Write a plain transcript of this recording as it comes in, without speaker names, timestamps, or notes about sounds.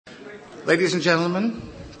Ladies and gentlemen,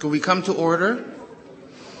 could we come to order?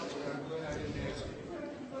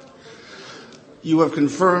 You have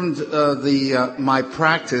confirmed my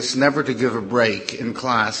practice never to give a break in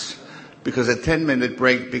class, because a 10-minute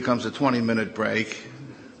break becomes a 20-minute break,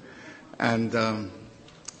 and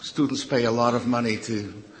students pay a lot of money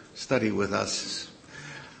to study with us.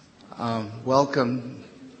 Welcome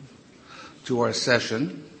to our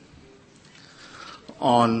session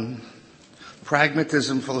on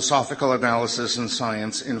Pragmatism, Philosophical Analysis in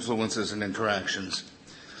Science, Influences and Interactions.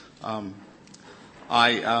 I'm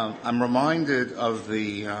reminded of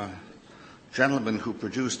the gentleman who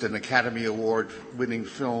produced an Academy Award-winning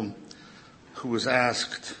film who was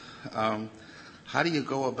asked, how do you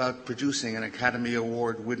go about producing an Academy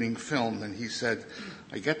Award-winning film? And he said,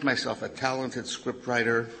 I get myself a talented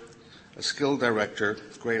scriptwriter, a skilled director,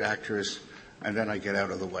 great actors, and then I get out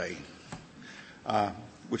of the way,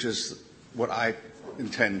 which is what I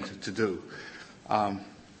intend to do. My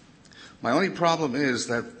only problem is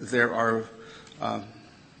that there are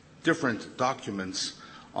different documents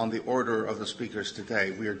on the order of the speakers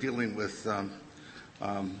today. We are dealing with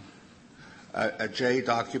a J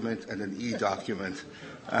document and an E document.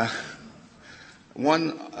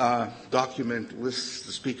 One document lists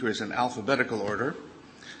the speakers in alphabetical order,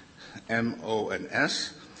 M, O, and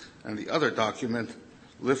S, and the other document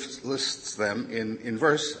lists them in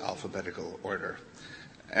inverse alphabetical order,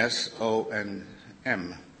 S, O, and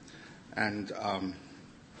M. And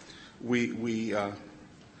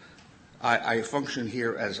I function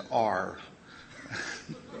here as R.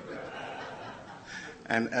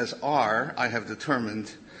 And as R, I have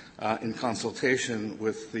determined, in consultation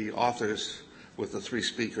with the authors, with the three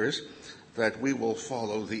speakers, that we will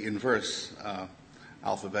follow the inverse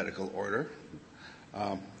alphabetical order.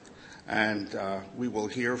 And we will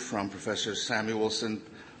hear from Professor Samuelson,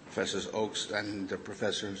 Professors Oakes, and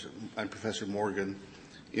Professor Morgan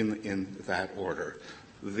in that order.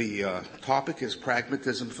 The topic is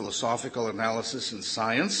Pragmatism, Philosophical Analysis in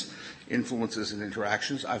Science, Influences and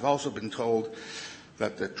Interactions. I've also been told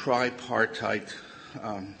that the tripartite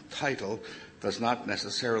title does not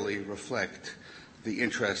necessarily reflect the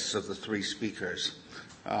interests of the three speakers.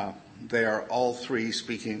 They are all three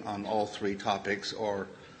speaking on all three topics, or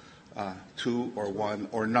two or one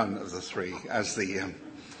or none of the three, as the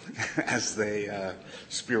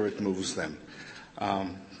spirit moves them.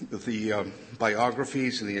 The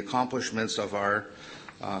biographies and the accomplishments of our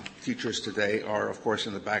teachers today are, of course,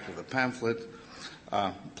 in the back of the pamphlet.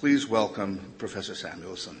 Please welcome Professor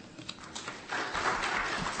Samuelson.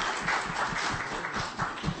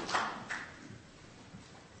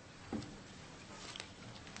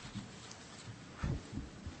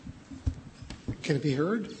 Can it be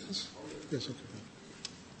heard? Yes. Yes.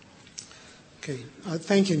 Okay.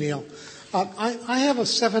 Thank you, Neil. I have a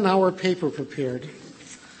 7-hour paper prepared,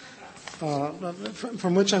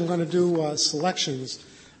 from which I'm going to do selections,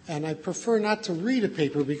 and I prefer not to read a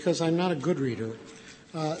paper because I'm not a good reader.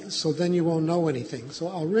 So then you won't know anything. So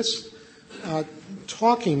I'll risk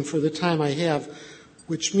talking for the time I have,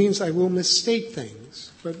 which means I will misstate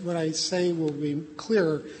things, but what I say will be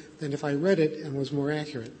clearer than if I read it and was more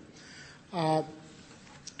accurate.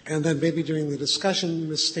 And then maybe during the discussion,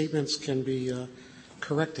 misstatements can be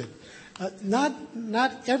corrected. Not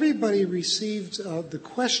everybody received the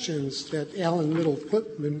questions that Alan Little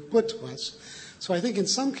put to us. So I think in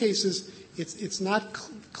some cases it's not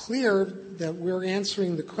clear that we're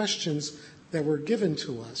answering the questions that were given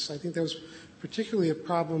to us. I think there was particularly a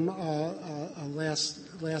problem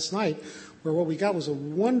last night, where what we got was a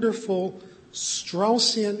wonderful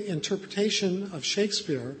Straussian interpretation of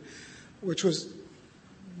Shakespeare, which was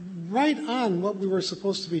right on what we were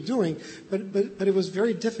supposed to be doing, but it was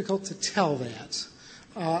very difficult to tell that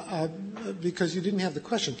because you didn't have the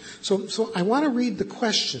question. So I want to read the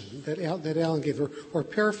question that Alan gave, or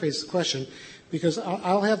paraphrase the question, because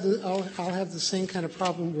I'll have the same kind of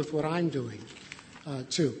problem with what I'm doing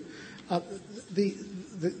too.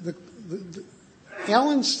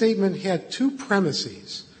 Alan's statement had two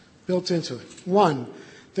premises built into it. One,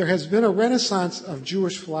 there has been a renaissance of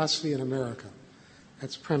Jewish philosophy in America.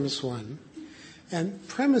 That's premise one. And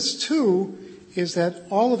premise two is that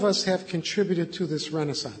all of us have contributed to this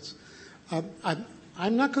renaissance.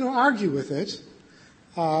 I'm not going to argue with it.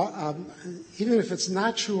 Even if it's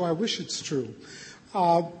not true, I wish it's true.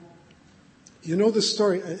 You know the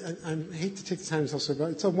story. I hate to take the time to tell the story, but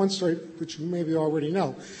it's one story which you maybe already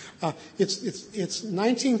know. It's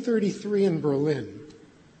 1933 in Berlin.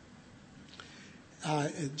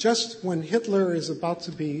 Just when Hitler is about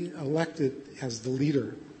to be elected as the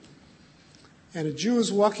leader. And a Jew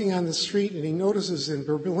is walking on the street, and he notices in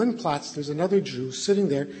Berlinplatz there's another Jew sitting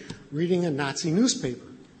there reading a Nazi newspaper.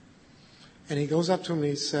 And he goes up to him and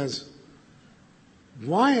he says,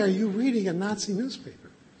 "Why are you reading a Nazi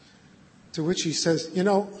newspaper?" To which he says,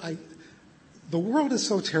 the world is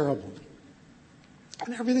so terrible.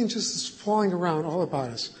 And everything just is falling around all about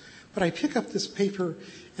us. But I pick up this paper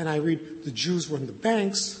and I read, the Jews run the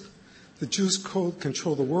banks, the Jews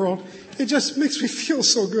control the world. It just makes me feel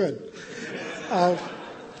so good.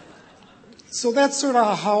 So that's sort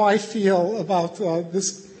of how I feel about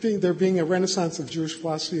there being a renaissance of Jewish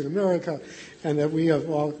philosophy in America, and that we have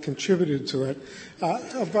all contributed to it.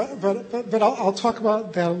 But I'll talk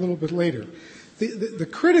about that a little bit later. The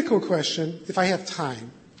critical question, if I have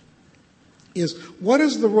time, is what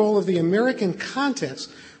is the role of the American context,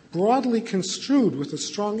 broadly construed, with a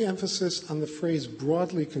strong emphasis on the phrase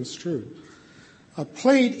broadly construed,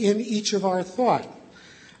 played in each of our thought?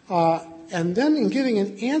 And then in giving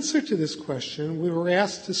an answer to this question, we were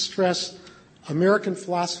asked to stress American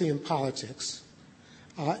philosophy and politics,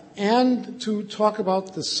 and to talk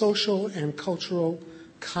about the social and cultural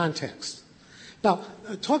context. Now,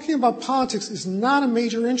 talking about politics is not a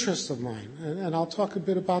major interest of mine, and I'll talk a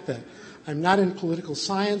bit about that. I'm not in political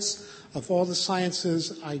science. Of all the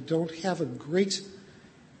sciences, I don't have a great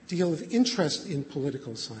deal of interest in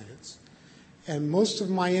political science. And most of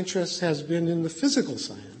my interest has been in the physical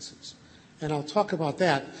sciences. And I'll talk about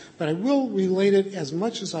that, but I will relate it as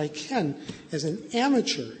much as I can as an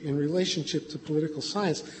amateur in relationship to political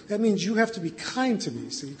science. That means you have to be kind to me,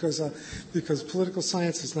 see, because political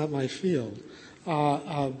science is not my field.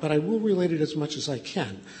 But I will relate it as much as I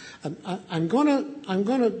can. I'm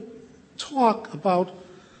gonna talk about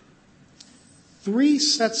three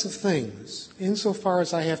sets of things, insofar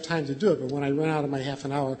as I have time to do it. But when I run out of my half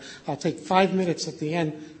an hour, I'll take 5 minutes at the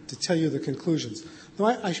end to tell you the conclusions.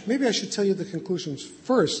 No, maybe I should tell you the conclusions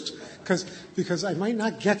first, because I might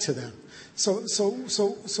not get to them. So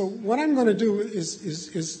what I'm going to do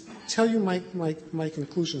is tell you my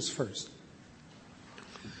conclusions first.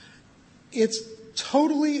 It's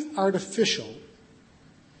totally artificial,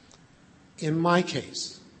 in my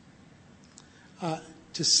case,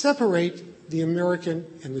 to separate the American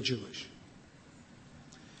and the Jewish.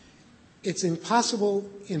 It's impossible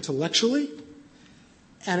intellectually,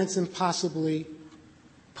 and it's impossibly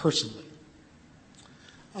personally.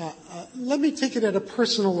 Let me take it at a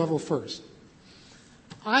personal level first.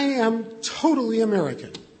 I am totally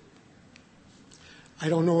American. I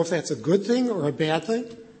don't know if that's a good thing or a bad thing,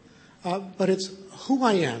 but it's who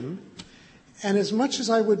I am. And as much as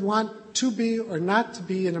I would want to be or not to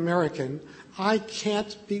be an American, I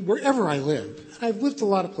can't be wherever I live. And I've lived a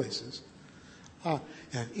lot of places.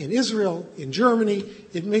 In Israel, in Germany,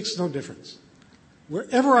 it makes no difference.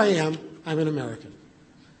 Wherever I am, I'm an American.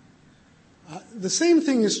 The same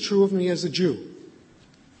thing is true of me as a Jew.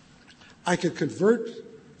 I could convert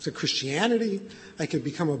to Christianity. I could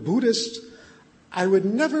become a Buddhist. I would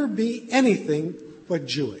never be anything but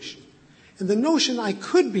Jewish. And the notion I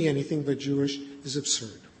could be anything but Jewish is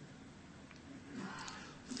absurd.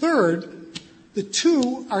 Third, the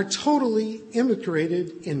two are totally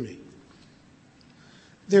immigrated in me.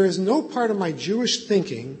 There is no part of my Jewish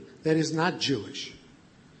thinking that is not Jewish.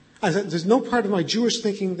 There's no part of my Jewish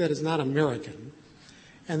thinking that is not American.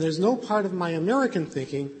 And there's no part of my American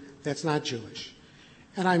thinking that's not Jewish.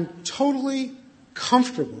 And I'm totally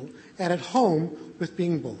comfortable and at home with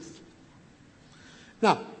being both.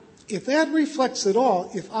 Now, if that reflects at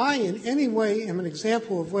all, if I in any way am an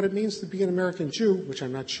example of what it means to be an American Jew, which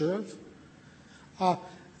I'm not sure of,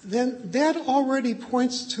 then that already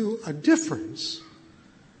points to a difference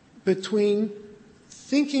between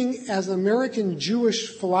thinking as an American Jewish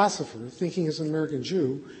philosopher, thinking as an American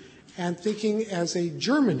Jew, and thinking as a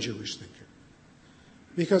German Jewish thinker.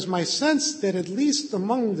 Because my sense that at least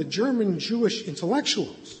among the German Jewish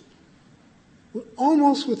intellectuals,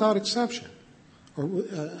 almost without exception, or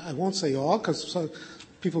I won't say all, because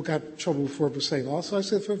people got trouble before for saying all, so I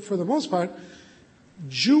said for the most part,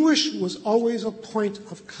 Jewish was always a point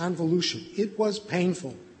of convolution. It was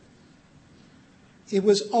painful. It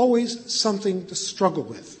was always something to struggle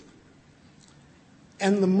with.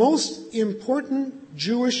 And the most important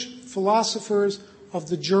Jewish philosophers of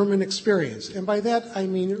the German experience, and by that I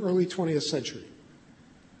mean early 20th century,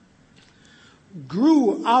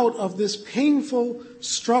 grew out of this painful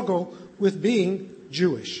struggle with being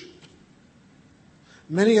Jewish.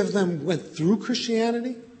 Many of them went through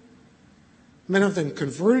Christianity. Many of them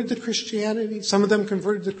converted to Christianity. Some of them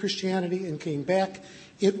converted to Christianity and came back.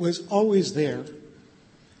 It was always there.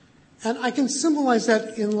 And I can symbolize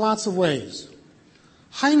that in lots of ways.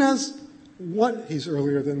 Heine's he's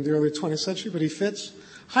earlier than the early 20th century, but he fits.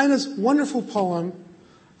 Heine's wonderful poem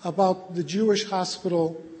about the Jewish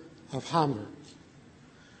hospital of Hamburg,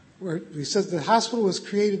 where he says the hospital was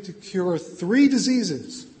created to cure 3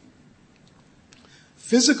 diseases: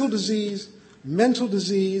 physical disease, mental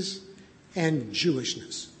disease, and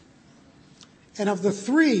Jewishness. And of the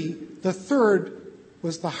 3, the third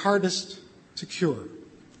was the hardest to cure.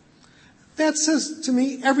 That says to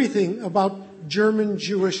me everything about German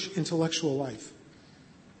Jewish intellectual life.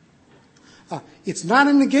 It's not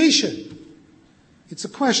a negation. It's a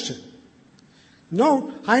question.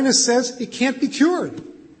 No, Heine says it can't be cured.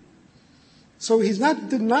 So he's not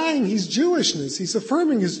denying his Jewishness. He's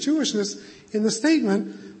affirming his Jewishness in the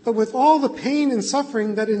statement, but with all the pain and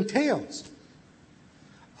suffering that entails.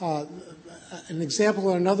 An example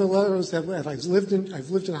in another letter is that I've lived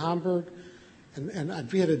in Hamburg, and I'd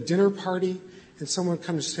be at a dinner party, and someone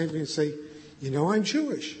comes to me and say, "You know, I'm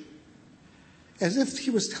Jewish," as if he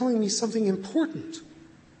was telling me something important.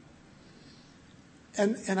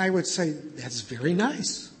 And I would say, "That's very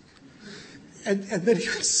nice," and then he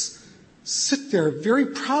would sit there very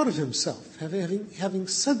proud of himself, having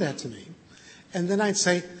said that to me, and then I'd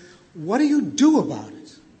say, "What do you do about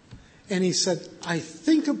it?" And he said, "I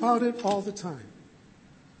think about it all the time."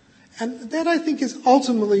 And that, I think, is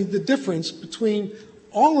ultimately the difference between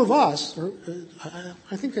all of us, or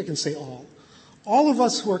I think I can say all of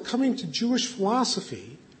us who are coming to Jewish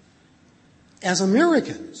philosophy as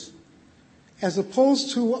Americans, as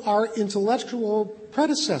opposed to our intellectual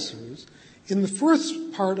predecessors in the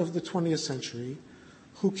first part of the 20th century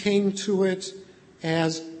who came to it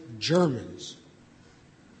as Germans.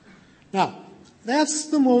 Now, that's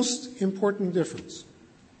the most important difference.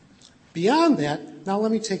 Beyond that, now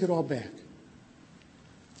let me take it all back.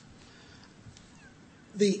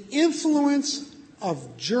 The influence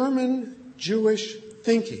of German Jewish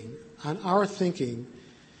thinking on our thinking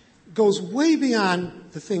goes way beyond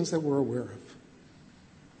the things that we're aware of.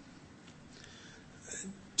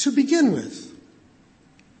 To begin with,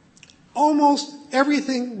 almost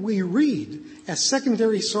everything we read as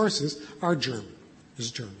secondary sources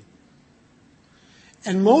is German.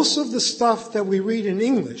 And most of the stuff that we read in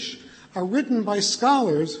English are written by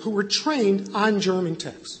scholars who were trained on German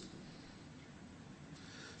texts.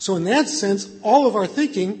 So in that sense, all of our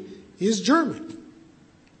thinking is German.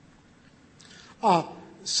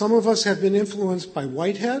 Some of us have been influenced by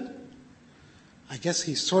Whitehead. I guess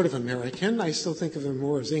he's sort of American. I still think of him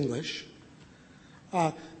more as English.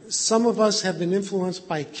 Some of us have been influenced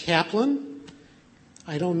by Kaplan.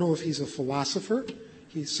 I don't know if he's a philosopher.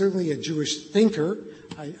 He's certainly a Jewish thinker.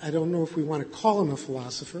 I don't know if we want to call him a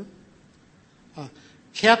philosopher.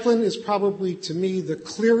 Kaplan is probably, to me, the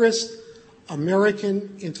clearest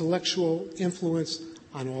American intellectual influence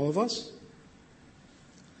on all of us.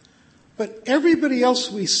 But everybody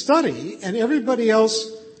else we study and everybody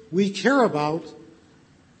else we care about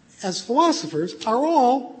as philosophers are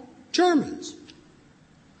all Germans.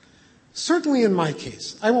 Certainly in my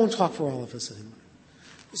case, I won't talk for all of us anymore.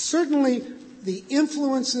 Certainly the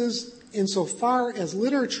influences insofar as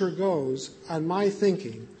literature goes on my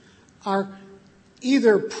thinking are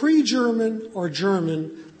either pre-German or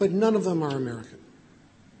German, but none of them are American.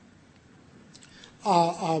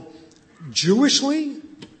 Jewishly,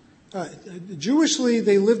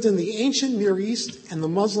 they lived in the ancient Near East and the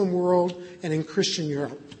Muslim world and in Christian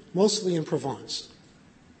Europe, mostly in Provence.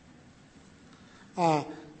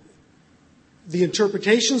 The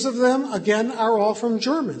interpretations of them, again, are all from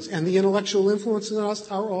Germans, and the intellectual influences on us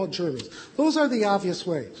are all Germans. Those are the obvious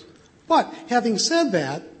ways. But having said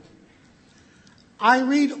that, I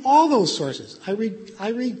read all those sources. I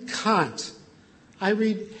read Kant. I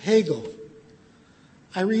read Hegel.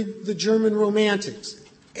 I read the German Romantics.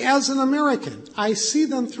 As an American, I see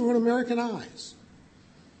them through an American eyes.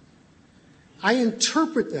 I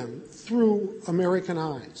interpret them through American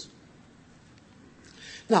eyes.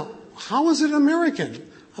 Now, how is it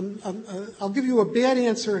American? I'll give you a bad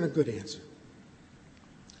answer and a good answer.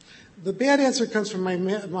 The bad answer comes from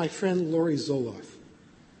my friend Lori Zoloff.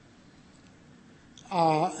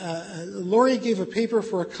 Lori gave a paper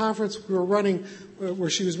for a conference we were running where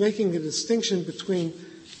she was making a distinction between,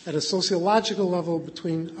 at a sociological level,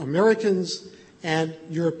 between Americans and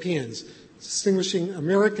Europeans, distinguishing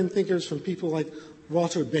American thinkers from people like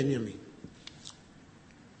Walter Benjamin.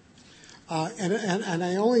 And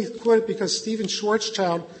I only quote it because Stephen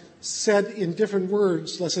Schwarzschild said in different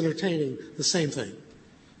words, less entertaining, the same thing.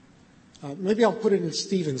 Maybe I'll put it in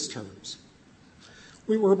Stephen's terms.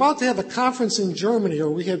 We were about to have a conference in Germany, or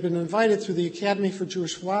we had been invited through the Academy for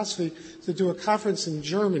Jewish Philosophy to do a conference in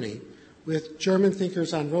Germany with German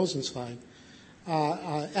thinkers on Rosenzweig.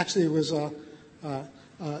 Actually, it was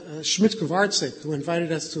Schmidt-Kowarczyk who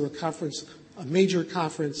invited us to a major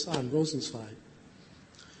conference on Rosenzweig.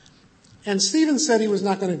 And Stephen said he was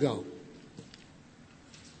not going to go.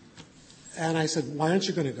 And I said, why aren't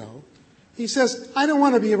you going to go? He says, I don't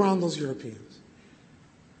want to be around those Europeans.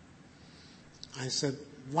 I said,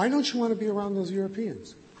 why don't you want to be around those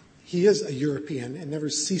Europeans? He is a European and never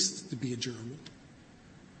ceased to be a German.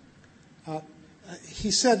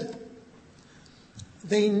 He said,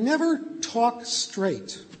 they never talk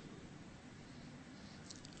straight.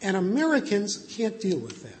 And Americans can't deal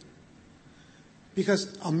with that.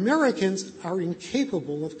 Because Americans are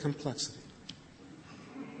incapable of complexity.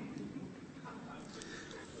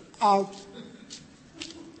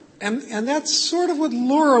 And that's sort of what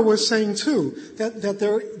Laura was saying too, that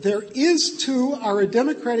there is to our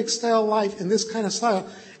democratic style life in this kind of style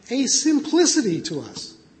a simplicity to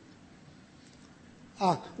us.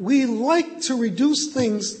 We like to reduce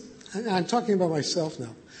things, and I'm talking about myself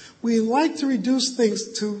now, we like to reduce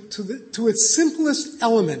things to its simplest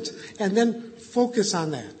element and then focus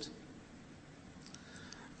on that.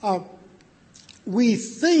 We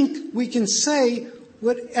think we can say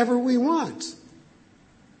whatever we want.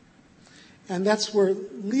 And that's where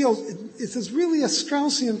Leo, it is really a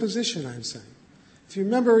Straussian position, I'm saying. If you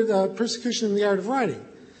remember the Persecution in the Art of Writing,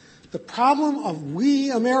 the problem of we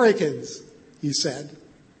Americans, he said,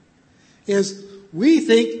 is we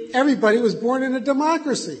think everybody was born in a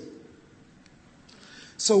democracy.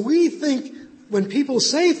 So we think when people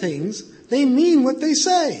say things, they mean what they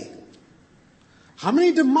say. How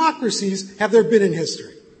many democracies have there been in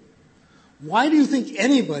history? Why do you think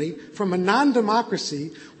anybody from a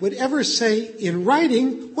non-democracy would ever say in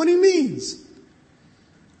writing what he means,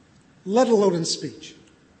 let alone in speech?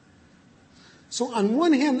 So on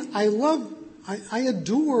one hand, I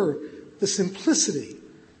adore the simplicity,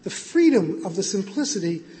 the freedom of the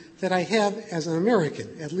simplicity that I have as an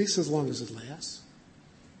American, at least as long as it lasts.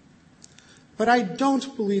 But I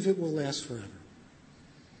don't believe it will last forever.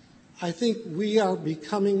 I think we are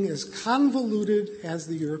becoming as convoluted as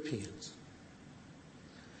the Europeans.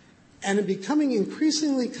 And in becoming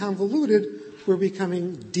increasingly convoluted, we're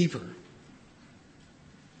becoming deeper,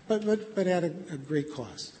 but at a great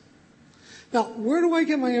cost. Now, where do I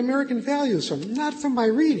get my American values from? Not from my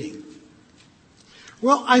reading.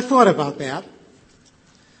 Well, I thought about that.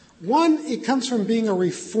 One, it comes from being a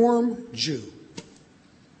Reform Jew.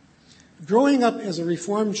 Growing up as a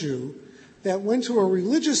Reform Jew that went to a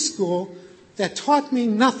religious school that taught me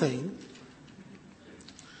nothing,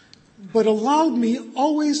 but allowed me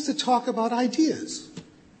always to talk about ideas.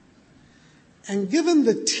 And given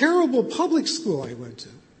the terrible public school I went to,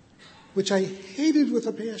 which I hated with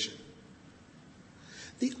a passion,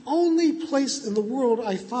 the only place in the world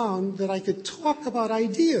I found that I could talk about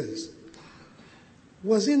ideas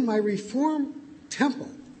was in my Reform temple.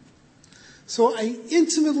 So I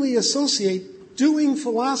intimately associate doing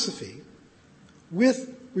philosophy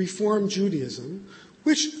with Reform Judaism,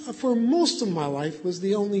 which for most of my life was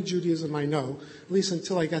the only Judaism I know, at least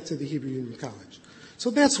until I got to the Hebrew Union College.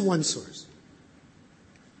 So that's one source.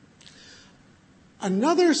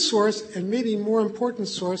 Another source, and maybe more important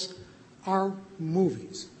source, are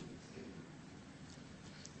movies.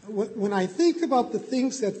 When I think about the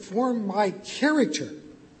things that form my character,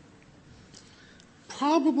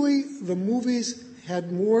 probably the movies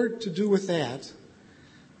had more to do with that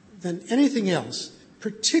than anything else,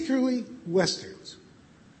 particularly Westerns.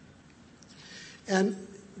 And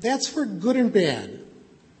that's for good and bad.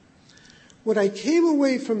 What I came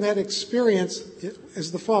away from that experience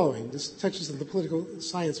is the following. This touches on the political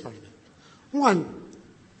science part of it. One,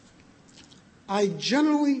 I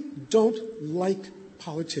generally don't like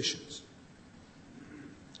politicians.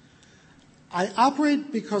 I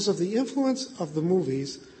operate because of the influence of the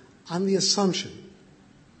movies on the assumption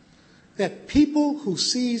that people who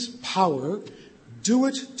seize power do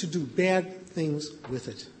it to do bad things with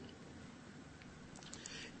it.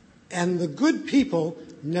 And the good people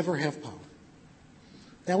never have power.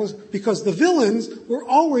 That was because the villains were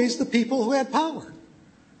always the people who had power.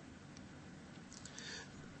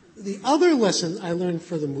 The other lesson I learned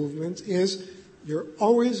for the movement is you're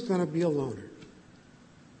always going to be a loner.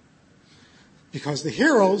 Because the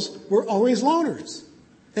heroes were always loners.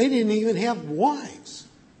 They didn't even have wives.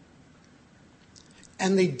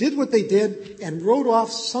 And they did what they did and rode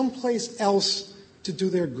off someplace else to do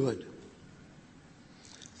their good.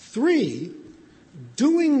 3,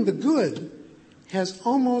 doing the good has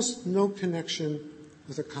almost no connection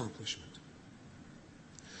with accomplishment.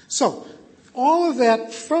 So, all of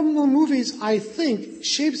that from the movies, I think,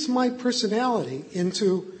 shapes my personality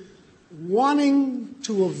into wanting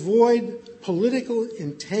to avoid political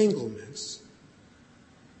entanglements,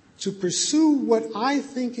 to pursue what I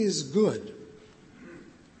think is good,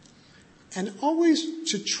 and always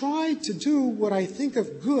to try to do what I think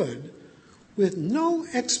of good with no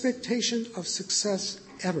expectation of success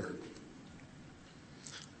ever.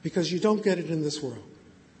 Because you don't get it in this world.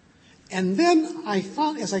 And then I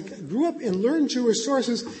found, as I grew up and learned Jewish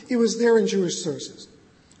sources, it was there in Jewish sources.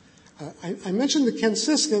 I mentioned the Ken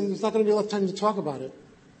Siskin, there's not going to be enough time to talk about it.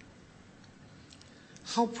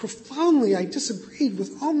 How profoundly I disagreed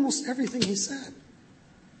with almost everything he said.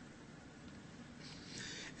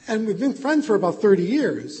 And we've been friends for about 30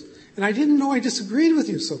 years, and I didn't know I disagreed with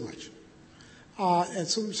you so much. And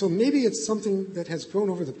so maybe it's something that has grown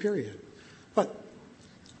over the period. But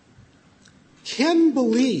Ken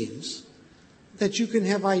believes that you can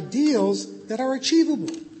have ideals that are achievable.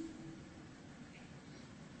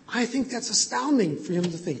 I think that's astounding for him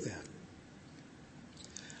to think that.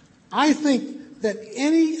 I think that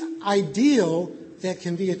any ideal that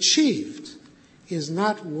can be achieved is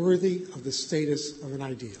not worthy of the status of an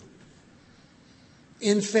ideal.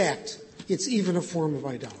 In fact, it's even a form of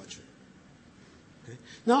idolatry. Okay?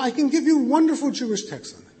 Now, I can give you wonderful Jewish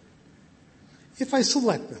texts on it, if I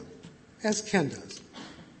select them, as Ken does.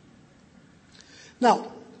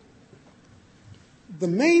 Now, the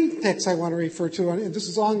main text I want to refer to, and this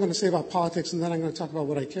is all I'm going to say about politics, and then I'm going to talk about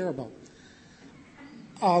what I care about.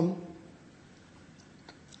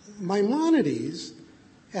 Maimonides,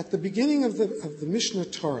 at the beginning of the Mishnah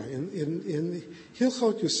Torah, in the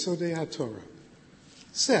Hilchot Yesodei HaTorah,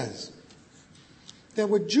 says that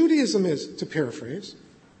what Judaism is, to paraphrase,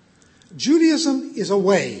 Judaism is a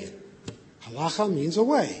way. Halacha means a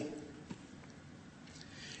way.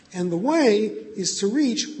 And the way is to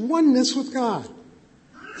reach oneness with God.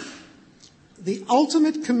 The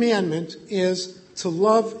ultimate commandment is to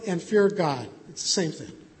love and fear God. It's the same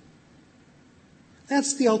thing.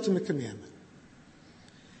 That's the ultimate commandment.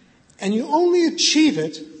 And you only achieve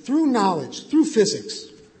it through knowledge, through physics.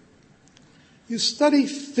 You study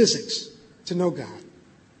physics to know God.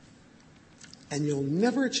 And you'll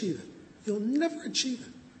never achieve it. You'll never achieve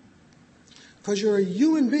it. Because you're a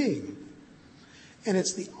human being. And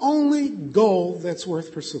it's the only goal that's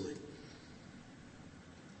worth pursuing.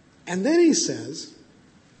 And then he says,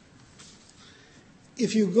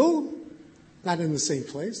 if you go, not in the same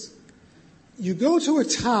place, you go to a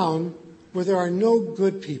town where there are no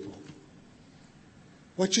good people,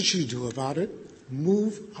 what should you do about it?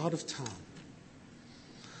 Move out of town.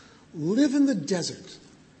 Live in the desert.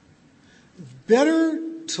 Better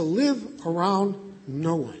to live around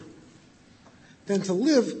no one than to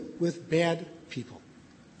live with bad people.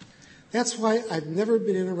 That's why I've never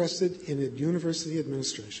been interested in a university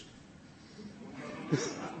administration.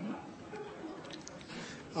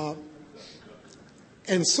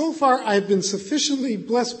 And so far, I've been sufficiently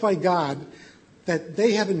blessed by God that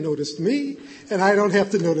they haven't noticed me, and I don't have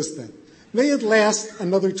to notice them. May it last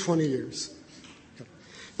another 20 years.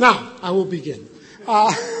 Now, I will begin.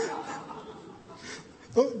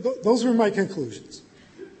 Those were my conclusions.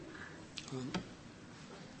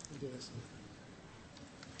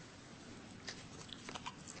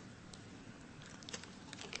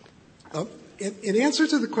 In answer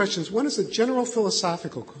to the questions, one is a general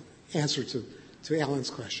philosophical answer to Alan's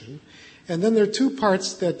question, and then there are two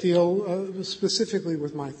parts that deal specifically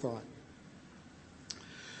with my thought.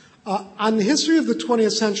 On the history of the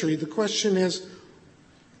 20th century, the question is,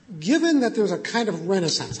 given that there's a kind of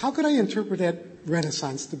renaissance, how could I interpret that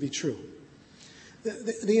renaissance to be true?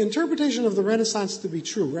 The interpretation of the Renaissance to be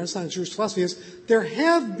true, Renaissance Jewish philosophy, is there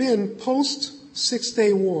have been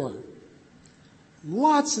post-Six-Day War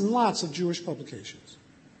lots and lots of Jewish publications,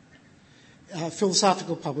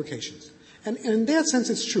 philosophical publications. And in that sense,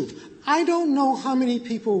 it's true. I don't know how many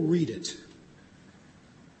people read it,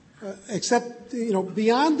 except,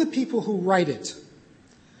 beyond the people who write it,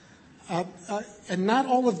 and not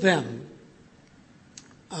all of them.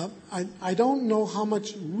 I don't know how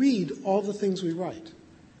much read all the things we write.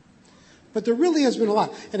 But there really has been a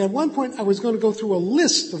lot. And at one point, I was going to go through a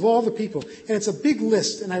list of all the people, and it's a big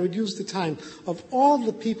list, and I would use the time, of all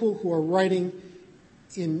the people who are writing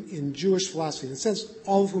in Jewish philosophy, in a sense,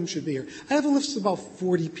 all of whom should be here. I have a list of about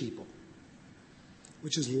 40 people,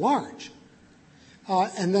 which is large.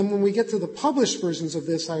 And then when we get to the published versions of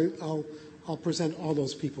this, I'll present all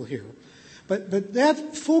those people here. But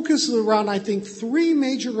that focuses around, I think, three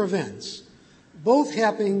major events, both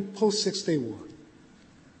happening post-Six-Day War.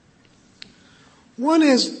 One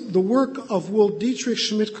is the work of Will Dietrich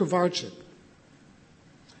Schmidt-Kowarczyk,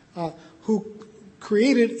 who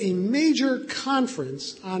created a major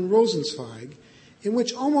conference on Rosenzweig in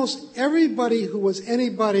which almost everybody who was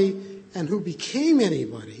anybody and who became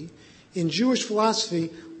anybody in Jewish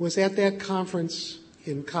philosophy was at that conference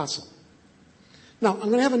in Kassel. Now, I'm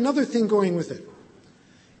going to have another thing going with it.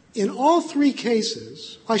 In all three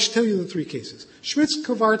cases, I should tell you the three cases.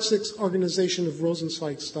 Schmitz-Kowarczyk's Organization of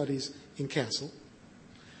Rosenzweig Studies in Kassel.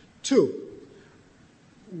 2,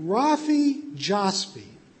 Rafi Jaspi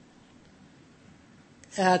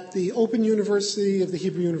at the Open University of the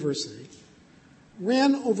Hebrew University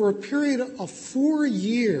ran over a period of 4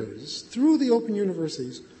 years through the Open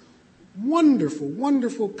Universities wonderful,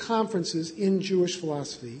 wonderful conferences in Jewish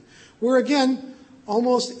philosophy where, again,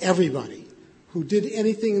 almost everybody who did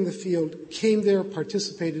anything in the field came there,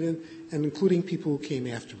 participated in, and including people who came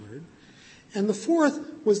afterward. And the fourth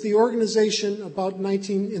was the organization in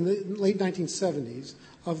the late 1970s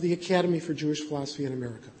of the Academy for Jewish Philosophy in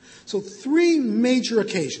America. So 3 major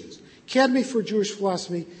occasions. Academy for Jewish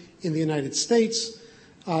Philosophy in the United States,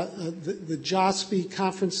 the JOSPI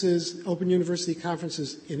conferences, Open University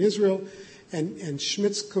conferences in Israel, and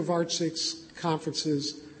Schmitz-Kowarczyk's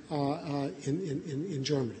conferences in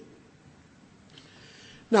Germany.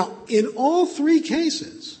 Now, in all 3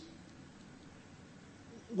 cases,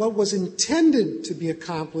 what was intended to be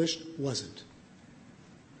accomplished wasn't.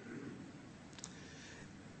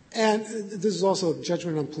 And this is also a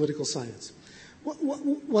judgment on political science.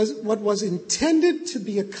 What was intended to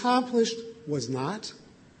be accomplished was not.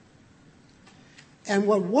 And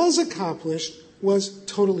what was accomplished was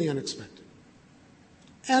totally unexpected.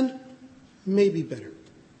 And maybe better.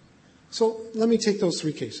 So let me take those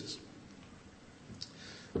 3 cases.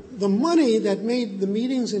 The money that made the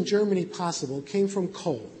meetings in Germany possible came from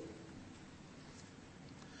Kohl.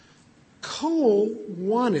 Kohl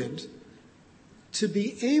wanted to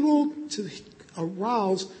be able to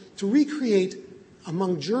arouse, to recreate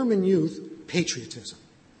among German youth patriotism.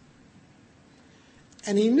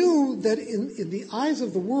 And he knew that in the eyes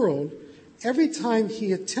of the world, every time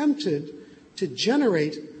he attempted to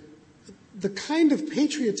generate the kind of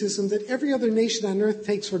patriotism that every other nation on earth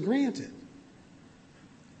takes for granted,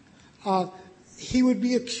 he would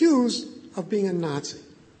be accused of being a Nazi.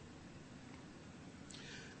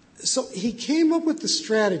 So he came up with the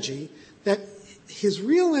strategy that his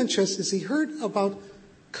real interest is he heard about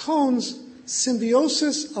Kohn's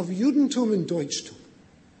symbiosis of Judentum and Deutschtum.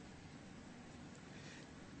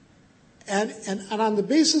 And on the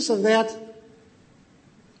basis of that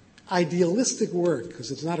idealistic work, because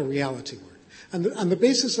it's not a reality work, on the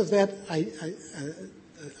basis of that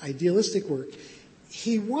idealistic work,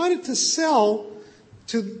 he wanted to sell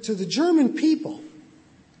to the German people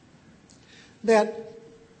that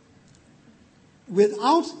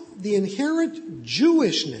without the inherent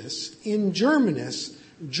Jewishness in Germanness,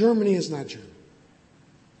 Germany is not German.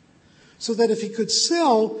 So that if he could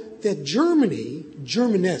sell that Germany,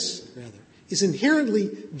 Germanness rather, is inherently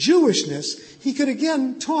Jewishness, he could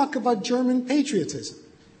again talk about German patriotism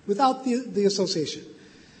without the association.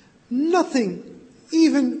 Nothing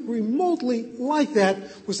even remotely like that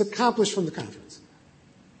was accomplished from the conference.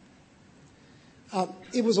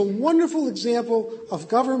 It was a wonderful example of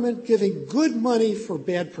government giving good money for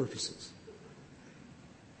bad purposes.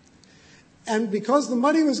 And because the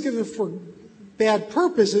money was given for bad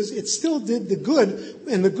purposes, it still did the good,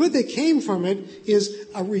 and the good that came from it is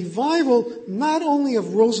a revival not only of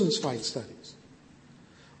Rosenzweig studies,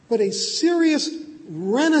 but a serious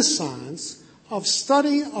renaissance of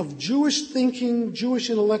study of Jewish thinking, Jewish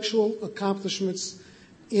intellectual accomplishments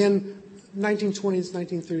in 1920s,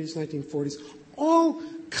 1930s, 1940s, all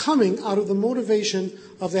coming out of the motivation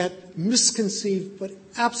of that misconceived but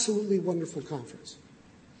absolutely wonderful conference.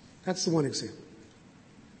 That's the one example.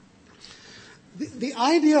 The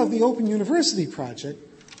idea of the Open University Project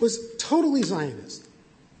was totally Zionist.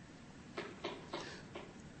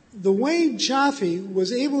 The way Jaffe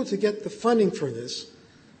was able to get the funding for this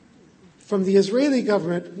from the Israeli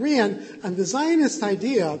government ran on the Zionist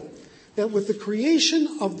idea that with the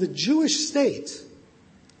creation of the Jewish state,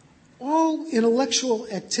 all intellectual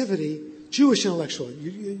activity, Jewish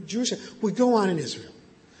would go on in Israel.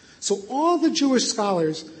 So all the Jewish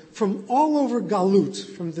scholars from all over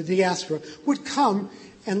Galut, from the diaspora, would come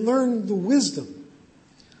and learn the wisdom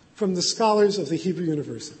from the scholars of the Hebrew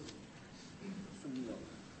University.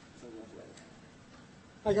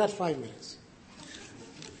 I got 5 minutes.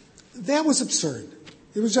 That was absurd.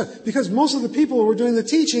 It was just because most of the people who were doing the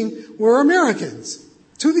teaching were Americans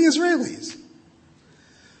to the Israelis.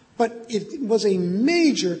 But it was a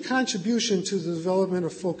major contribution to the development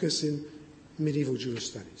of focus in medieval Jewish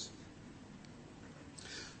studies.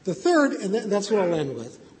 The third, and that's what I'll end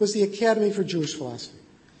with, was the Academy for Jewish Philosophy.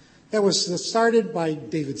 That was started by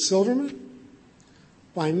David Silverman,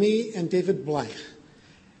 by me and David Blythe.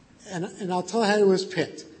 And I'll tell how it was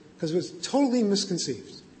picked, because it was totally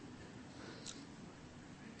misconceived.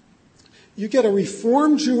 You get a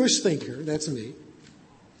Reformed Jewish thinker, that's me,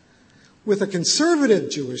 with a conservative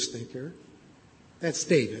Jewish thinker, that's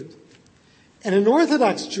David, and an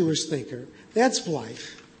Orthodox Jewish thinker, that's Blythe.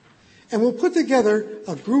 And we'll put together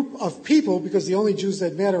a group of people, because the only Jews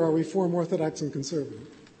that matter are Reform, Orthodox, and Conservative.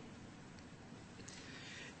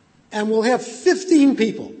 And we'll have 15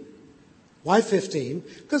 people. Why 15?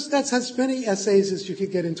 Because that's as many essays as you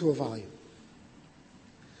could get into a volume.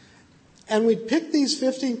 And we'd pick these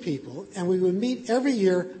 15 people, and we would meet every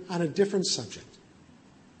year on a different subject.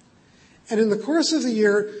 And in the course of the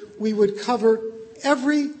year, we would cover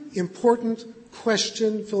every important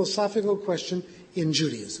question, philosophical question in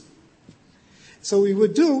Judaism. So we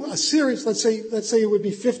would do a series, let's say it would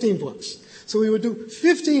be 15 books. So we would do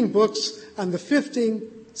 15 books on the 15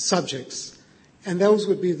 subjects, and those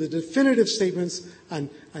would be the definitive statements on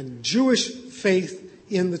Jewish faith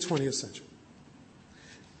in the 20th century.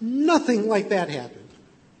 Nothing like that happened.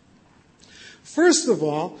 First of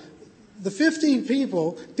all, the 15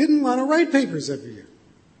 people didn't want to write papers every year.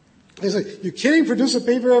 They said, "You kidding? Produce a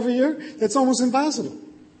paper every year? That's almost impossible."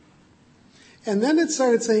 And then it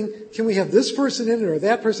started saying, "Can we have this person in it or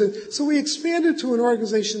that person?" So we expanded to an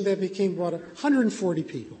organization that became about 140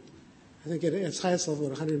 people. I think at its highest level,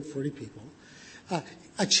 at 140 people.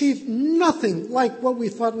 Achieved nothing like what we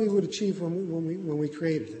thought we would achieve when we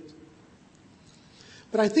created it.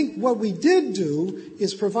 But I think what we did do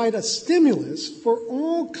is provide a stimulus for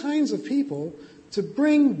all kinds of people to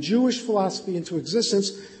bring Jewish philosophy into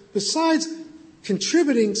existence, besides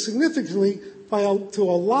contributing significantly to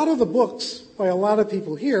a lot of the books by a lot of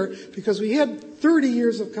people here, because we had 30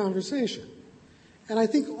 years of conversation. And I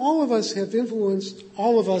think all of us have influenced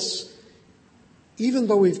all of us, even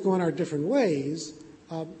though we've gone our different ways,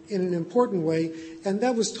 in an important way, and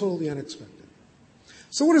that was totally unexpected.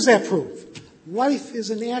 So what does that prove? Life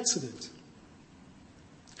is an accident.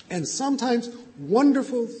 And sometimes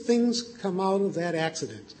wonderful things come out of that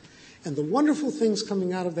accident. And the wonderful things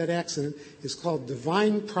coming out of that accident is called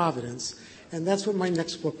divine providence, and that's what my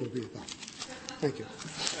next book will be about. Thank you.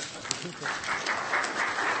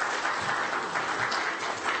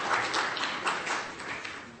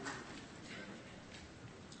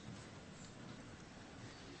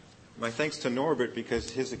 My thanks to Norbert, because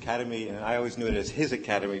his academy, and I always knew it as his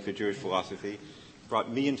Academy for Jewish Philosophy,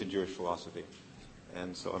 brought me into Jewish philosophy.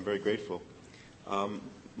 And so I'm very grateful.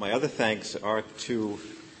 My other thanks are to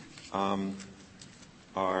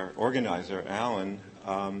our organizer, Alan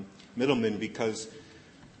Middleman, because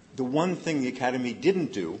the one thing the Academy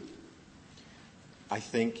didn't do, I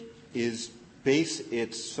think, is base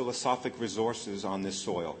its philosophic resources on this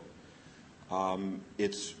soil.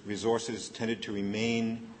 Its resources tended to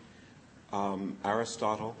remain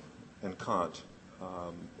Aristotle and Kant,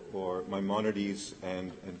 or Maimonides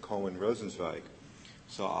and Cohen Rosenzweig.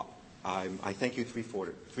 So I thank you three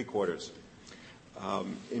quarters.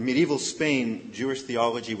 In medieval Spain, Jewish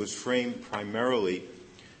theology was framed primarily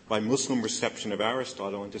by Muslim reception of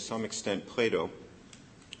Aristotle and to some extent Plato.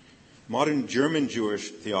 Modern German Jewish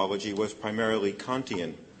theology was primarily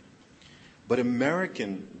Kantian. But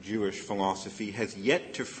American Jewish philosophy has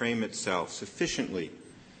yet to frame itself sufficiently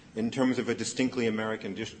in terms of a distinctly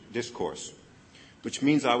American discourse, which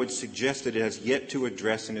means I would suggest that it has yet to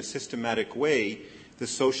address in a systematic way the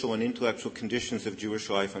social and intellectual conditions of Jewish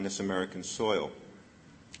life on this American soil.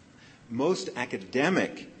 Most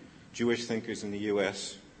academic Jewish thinkers in the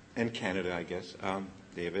U.S. and Canada, I guess,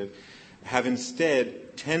 David, have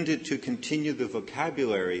instead tended to continue the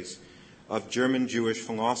vocabularies of German Jewish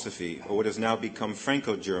philosophy, or what has now become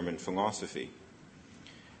Franco-German philosophy.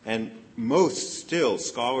 And most still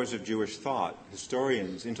scholars of Jewish thought,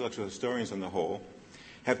 historians, intellectual historians on the whole,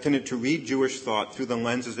 have tended to read Jewish thought through the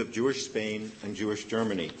lenses of Jewish Spain and Jewish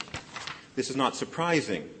Germany. This is not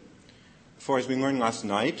surprising, for as we learned last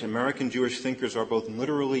night, American Jewish thinkers are both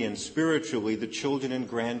literally and spiritually the children and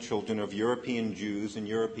grandchildren of European Jews and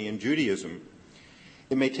European Judaism.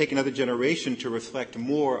 It may take another generation to reflect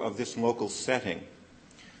more of this local setting.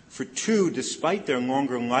 For two, despite their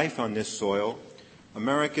longer life on this soil,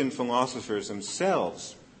 American philosophers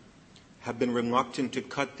themselves have been reluctant to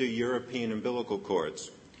cut their European umbilical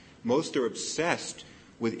cords. Most are obsessed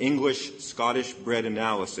with English, Scottish-bred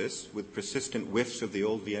analysis, with persistent whiffs of the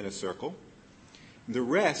old Vienna Circle. The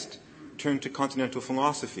rest turn to continental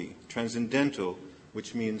philosophy, transcendental,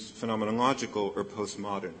 which means phenomenological or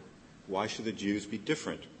postmodern. Why should the Jews be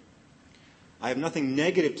different? I have nothing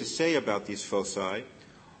negative to say about these foci,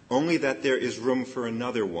 only that there is room for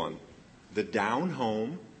another one, the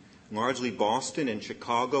down-home, largely Boston and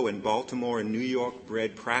Chicago and Baltimore and New York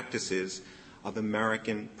bred practices of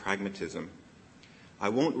American pragmatism. I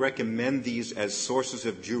won't recommend these as sources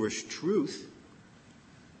of Jewish truth,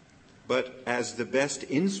 but as the best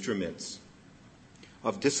instruments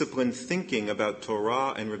of disciplined thinking about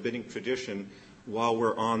Torah and rabbinic tradition while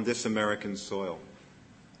we're on this American soil.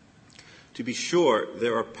 To be sure,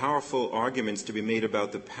 there are powerful arguments to be made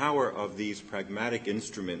about the power of these pragmatic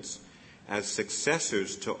instruments as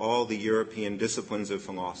successors to all the European disciplines of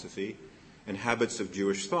philosophy and habits of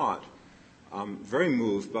Jewish thought. I'm very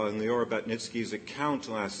moved by Liora Batnitsky's account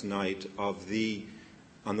last night of the,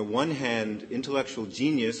 on the one hand, intellectual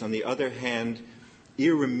genius, on the other hand,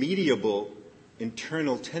 irremediable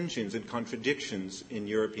internal tensions and contradictions in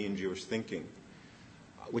European Jewish thinking,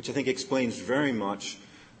 which I think explains very much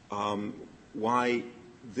why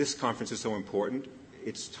this conference is so important.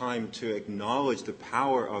 It's time to acknowledge the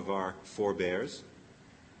power of our forebears.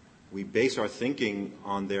 We base our thinking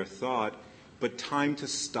on their thought, but time to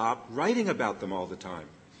stop writing about them all the time,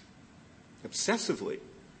 obsessively,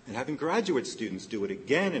 and having graduate students do it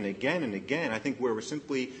again and again and again. I think where we're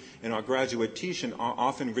simply, in our graduation, are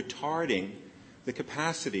often retarding the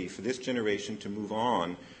capacity for this generation to move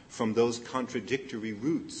on from those contradictory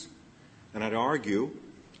roots. And I'd argue,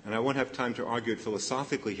 and I won't have time to argue it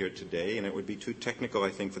philosophically here today, and it would be too technical, I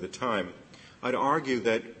think, for the time. I'd argue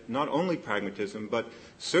that not only pragmatism, but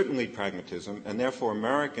certainly pragmatism, and therefore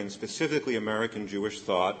American, specifically American Jewish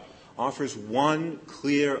thought, offers one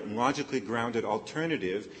clear, logically grounded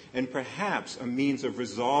alternative, and perhaps a means of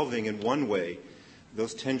resolving in one way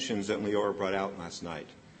those tensions that Liora brought out last night.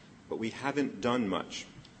 But we haven't done much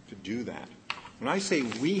to do that. When I say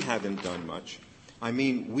we haven't done much, I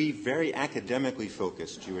mean we very academically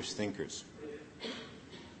focused Jewish thinkers.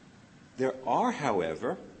 There are,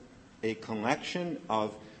 however, a collection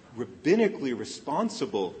of rabbinically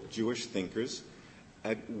responsible Jewish thinkers,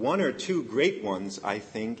 one or two great ones, I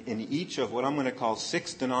think, in each of what I'm going to call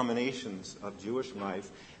 6 denominations of Jewish life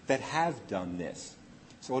that have done this.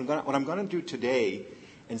 So what I'm going to do today,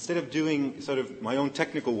 instead of doing sort of my own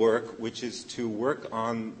technical work, which is to work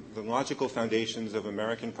on the logical foundations of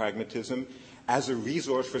American pragmatism as a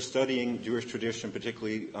resource for studying Jewish tradition,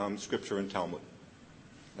 particularly Scripture and Talmud.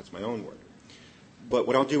 That's my own work. But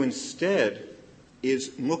what I'll do instead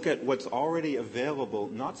is look at what's already available,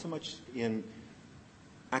 not so much in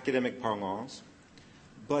academic parlance,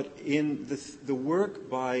 but in the work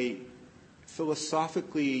by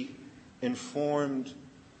philosophically informed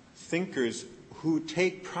thinkers who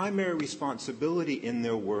take primary responsibility in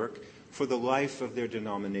their work for the life of their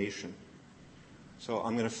denomination. So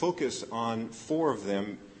I'm going to focus on 4 of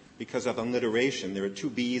them because of alliteration. There are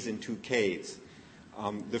 2 B's and 2 K's.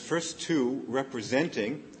 The first 2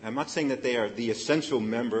 representing, I'm not saying that they are the essential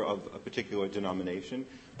member of a particular denomination,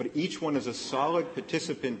 but each one is a solid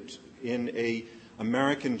participant in an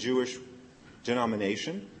American Jewish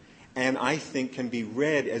denomination, and I think can be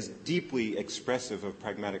read as deeply expressive of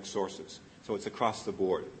pragmatic sources. So it's across the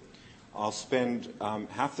board. I'll spend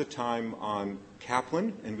half the time on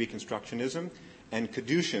Kaplan and Reconstructionism and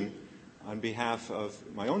Kedushin on behalf of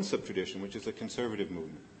my own subtradition, which is a conservative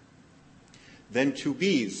movement. Then 2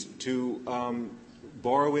 B's, to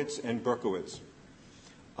Borowitz and Berkowitz.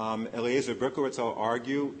 Eliezer Berkowitz, I'll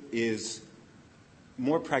argue, is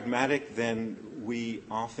more pragmatic than we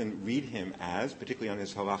often read him as, particularly on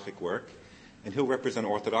his halachic work, and he'll represent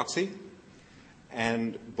orthodoxy.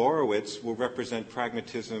 And Borowitz will represent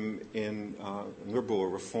pragmatism in liberal or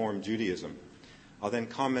reform Judaism. I'll then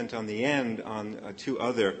comment on the end on 2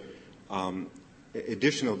 other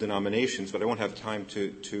additional denominations, but I won't have time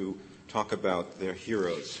to talk about their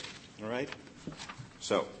heroes. All right?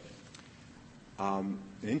 So, an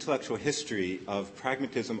intellectual history of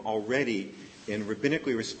pragmatism already in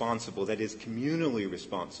rabbinically responsible, that is, communally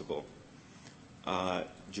responsible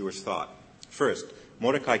Jewish thought. First,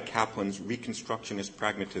 Mordecai Kaplan's Reconstructionist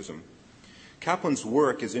pragmatism. Kaplan's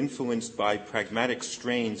work is influenced by pragmatic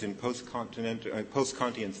strains in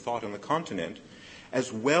post-Kantian thought on the continent,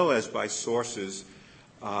 as well as by sources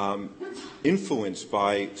influenced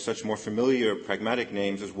by such more familiar pragmatic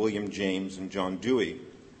names as William James and John Dewey.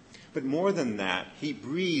 But more than that, he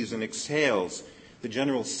breathes and exhales the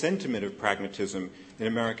general sentiment of pragmatism in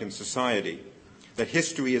American society, that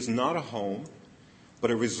history is not a home,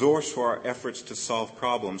 but a resource for our efforts to solve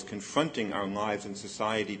problems confronting our lives and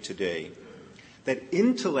society today. That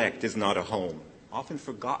intellect is not a home, often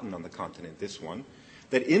forgotten on the continent, this one.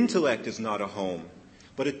 That intellect is not a home,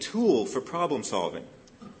 but a tool for problem solving.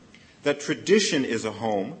 That tradition is a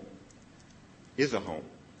home,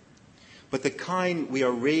 but the kind we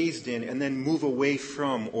are raised in and then move away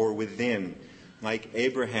from or within, like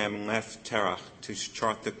Abraham left Terach to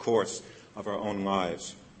chart the course of our own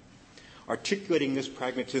lives. Articulating this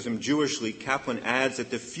pragmatism Jewishly, Kaplan adds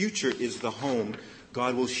that the future is the home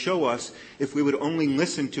God will show us if we would only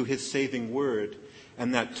listen to his saving word,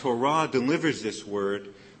 and that Torah delivers this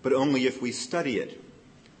word, but only if we study it.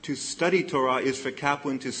 To study Torah is for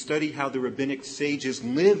Kaplan to study how the rabbinic sages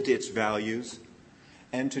lived its values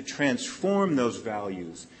and to transform those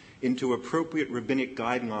values into appropriate rabbinic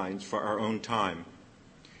guidelines for our own time.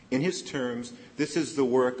 In his terms, this is the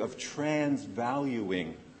work of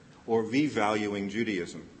transvaluing or revaluing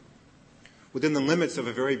Judaism. Within the limits of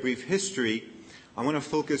a very brief history, I want to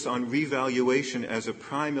focus on revaluation as a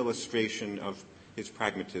prime illustration of his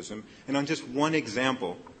pragmatism, and on just one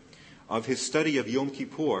example of his study of Yom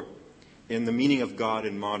Kippur in the meaning of God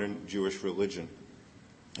in modern Jewish religion.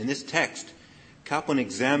 In this text, Kaplan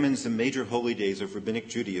examines the major holy days of rabbinic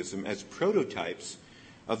Judaism as prototypes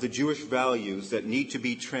of the Jewish values that need to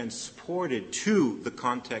be transported to the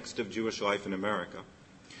context of Jewish life in America.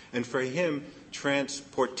 And for him,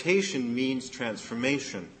 transportation means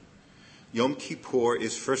transformation. Yom Kippur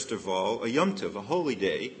is, first of all, a Yom Tov, a holy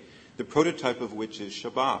day, the prototype of which is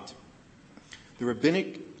Shabbat. The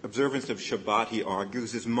rabbinic observance of Shabbat, he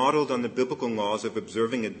argues, is modeled on the biblical laws of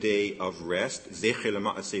observing a day of rest, Zecher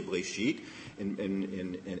L'Ma'aseh Breshit,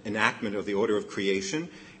 in enactment of the order of creation,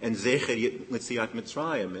 and Zecher L'Tziat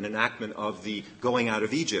Mitzrayim, an enactment of the going out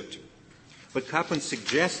of Egypt. But Kaplan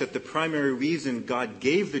suggests that the primary reason God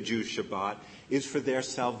gave the Jews Shabbat is for their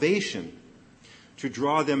salvation, to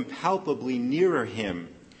draw them palpably nearer him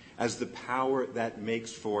as the power that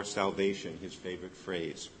makes for salvation, his favorite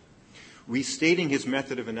phrase. Restating his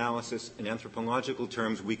method of analysis in anthropological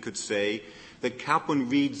terms, we could say that Kaplan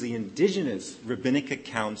reads the indigenous rabbinic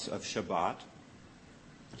accounts of Shabbat,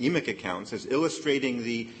 emic accounts, as illustrating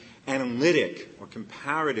the analytic or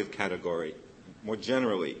comparative category, more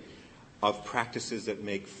generally, of practices that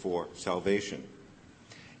make for salvation.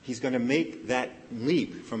 He's going to make that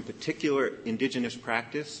leap from particular indigenous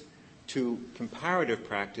practice to comparative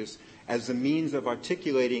practice as the means of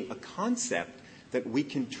articulating a concept that we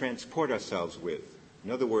can transport ourselves with.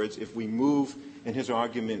 In other words, if we move, in his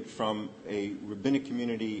argument, from a rabbinic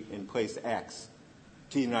community in place X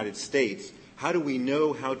to the United States, how do we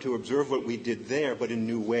know how to observe what we did there, but in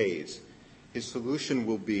new ways? His solution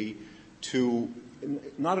will be to,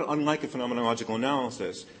 not unlike a phenomenological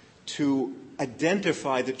analysis, to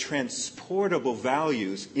identify the transportable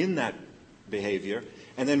values in that behavior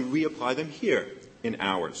and then reapply them here in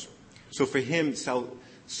ours. So for him,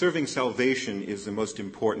 serving salvation is the most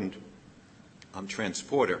important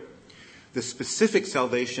transporter. The specific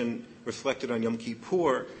salvation reflected on Yom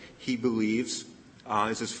Kippur, he believes,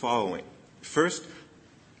 is as following. First,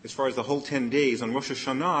 as far as the whole 10 days, on Rosh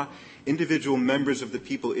Hashanah, individual members of the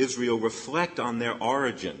people Israel reflect on their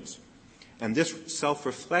origins. And this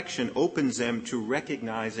self-reflection opens them to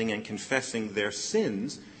recognizing and confessing their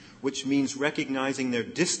sins, which means recognizing their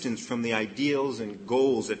distance from the ideals and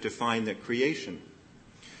goals that define their creation.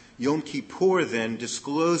 Yom Kippur then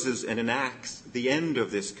discloses and enacts the end of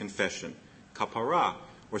this confession, kapara,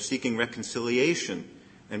 or seeking reconciliation,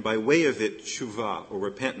 and by way of it, tshuva, or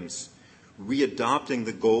repentance, readopting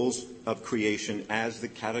the goals of creation as the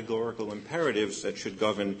categorical imperatives that should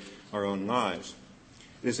govern our own lives.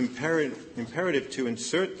 It is imperative to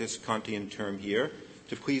insert this Kantian term here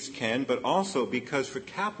to please Ken, but also because for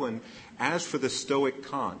Kaplan, as for the Stoic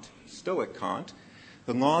Kant,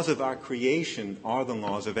 the laws of our creation are the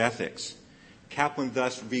laws of ethics. Kaplan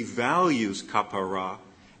thus revalues kapara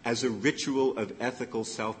as a ritual of ethical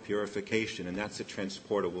self-purification, and that's a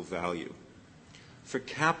transportable value. For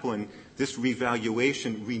Kaplan, this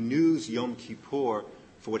revaluation renews Yom Kippur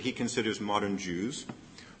for what he considers modern Jews,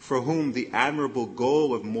 for whom the admirable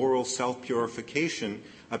goal of moral self-purification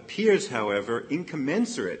appears, however,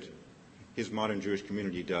 incommensurate, his modern Jewish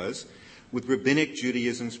community does, with rabbinic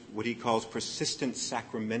Judaism's what he calls persistent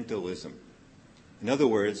sacramentalism. In other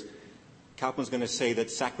words, Kaplan's going to say that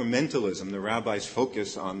sacramentalism, the rabbis'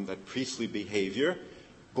 focus on that priestly behavior,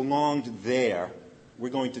 belonged there. We're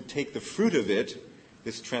going to take the fruit of it,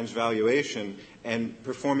 this transvaluation, and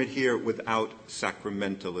perform it here without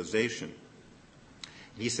sacramentalization.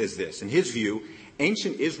 He says this, in his view,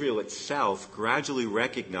 ancient Israel itself gradually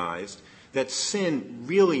recognized that sin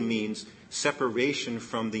really means separation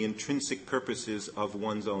from the intrinsic purposes of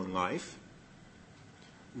one's own life,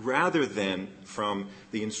 rather than from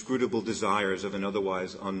the inscrutable desires of an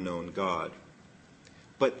otherwise unknown God.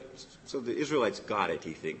 But, so the Israelites got it,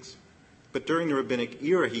 he thinks. But during the rabbinic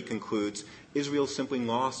era, he concludes, Israel simply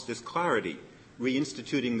lost this clarity,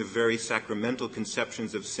 reinstituting the very sacramental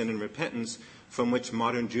conceptions of sin and repentance from which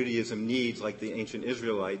modern Judaism needs, like the ancient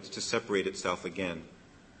Israelites, to separate itself again.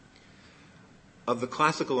 Of the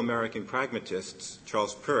classical American pragmatists,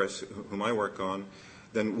 Charles Peirce, whom I work on,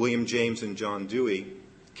 then William James and John Dewey,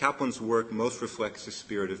 Kaplan's work most reflects the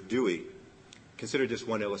spirit of Dewey. Consider just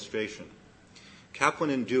one illustration. Kaplan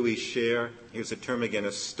and Dewey share, here's a term again,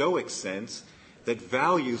 a Stoic sense that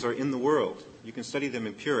values are in the world. You can study them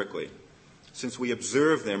empirically, since we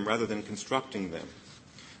observe them rather than constructing them.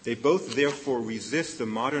 They both, therefore, resist the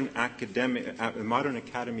modern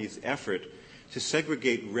academy's effort to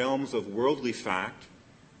segregate realms of worldly fact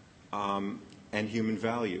and human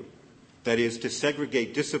value. That is, to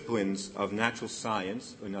segregate disciplines of natural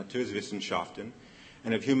science, or Naturwissenschaften,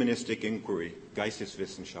 and of humanistic inquiry,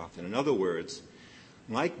 Geisteswissenschaften. In other words,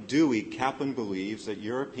 like Dewey, Kaplan believes that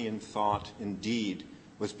European thought, indeed,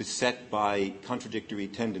 was beset by contradictory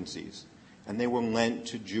tendencies, and they were lent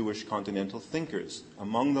to Jewish continental thinkers.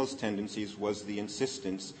 Among those tendencies was the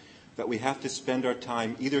insistence that we have to spend our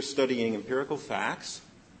time either studying empirical facts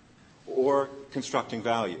or constructing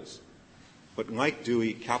values. But like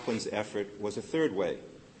Dewey, Kaplan's effort was a third way,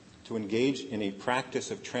 to engage in a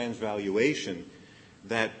practice of transvaluation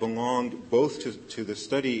that belonged both to the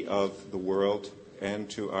study of the world and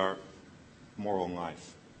to our moral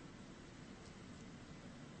life.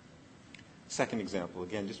 Second example,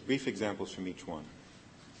 again, just brief examples from each one.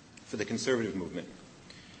 For the conservative movement.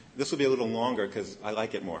 This will be a little longer because I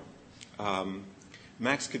like it more.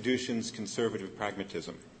 Max Kadushin's conservative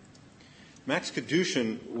pragmatism. Max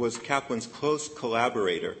Kadushin was Kaplan's close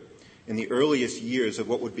collaborator in the earliest years of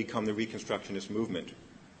what would become the Reconstructionist movement.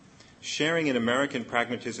 Sharing in American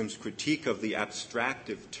pragmatism's critique of the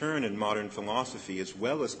abstractive turn in modern philosophy as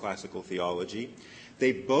well as classical theology,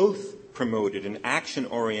 they both promoted an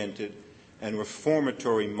action-oriented and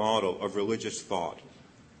reformatory model of religious thought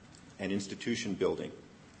and institution building.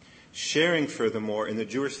 Sharing, furthermore, in the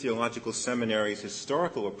Jewish Theological Seminary's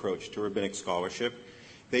historical approach to rabbinic scholarship,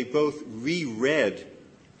 they both reread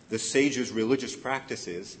the sages' religious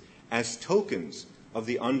practices as tokens of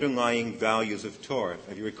the underlying values of Torah,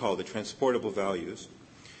 if you recall, the transportable values.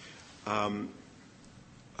 And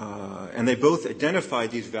they both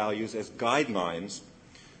identified these values as guidelines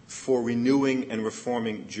for renewing and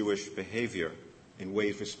reforming Jewish behavior in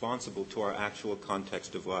ways responsible to our actual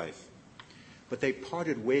context of life. But they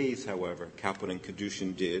parted ways, however, Kaplan and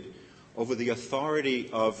Kadushin did, over the authority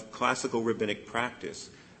of classical rabbinic practice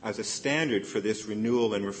as a standard for this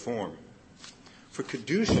renewal and reform. For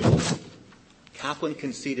Kadushin, Kaplan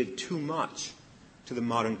conceded too much to the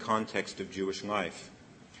modern context of Jewish life,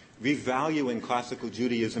 revaluing classical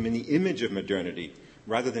Judaism in the image of modernity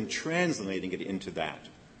rather than translating it into that.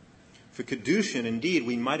 For Kadushin, indeed,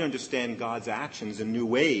 we might understand God's actions in new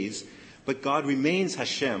ways, but God remains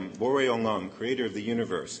Hashem, Borei Olam, creator of the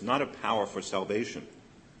universe, not a power for salvation.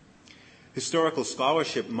 Historical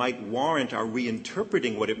scholarship might warrant our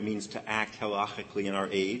reinterpreting what it means to act halachically in our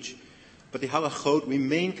age, but the halachot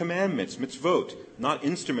remain commandments, mitzvot, not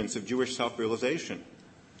instruments of Jewish self-realization.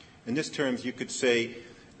 In this terms, you could say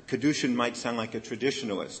Kadushin might sound like a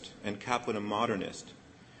traditionalist and Kaplan a modernist.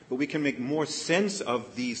 But we can make more sense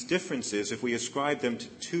of these differences if we ascribe them to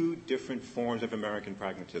two different forms of American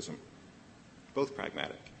pragmatism, both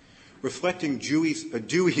pragmatic. Reflecting Dewey's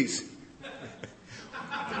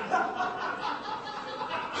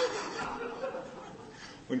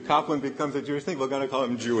when Kaplan becomes a Jewish thing, we're going to call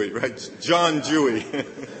him Dewey, right? John Dewey.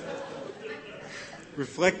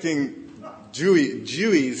 Reflecting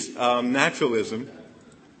Dewey's naturalism,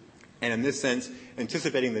 and in this sense,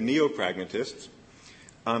 anticipating the neo-pragmatists,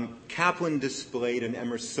 Kaplan displayed an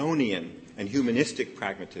Emersonian and humanistic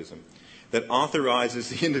pragmatism that authorizes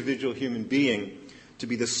the individual human being to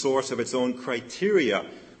be the source of its own criteria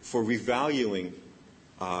for revaluing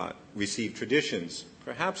received traditions.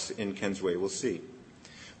 Perhaps in Ken's way, we'll see.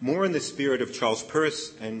 More in the spirit of Charles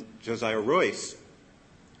Peirce and Josiah Royce,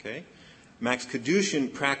 Max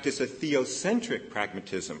Kadushin practiced a theocentric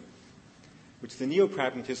pragmatism, which the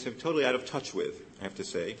neo-pragmatists have totally out of touch with, I have to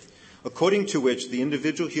say, according to which the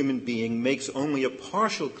individual human being makes only a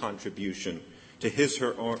partial contribution to his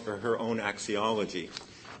or her own axiology.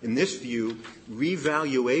 In this view,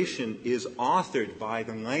 revaluation is authored by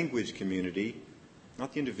the language community,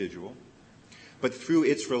 not the individual, but through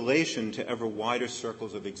its relation to ever wider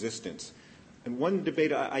circles of existence. And one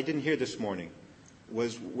debate I didn't hear this morning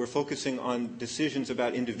was we're focusing on decisions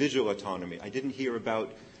about individual autonomy. I didn't hear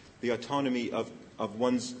about the autonomy of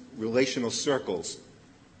one's relational circles.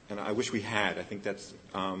 And I wish we had. I think that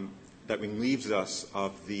relieves us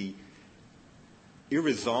of the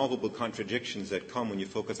irresolvable contradictions that come when you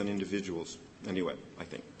focus on individuals. Anyway, I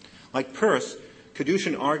think. Like Peirce,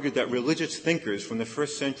 Kadushin argued that religious thinkers from the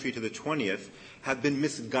 1st century to the 20th have been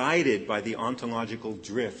misguided by the ontological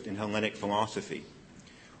drift in Hellenic philosophy.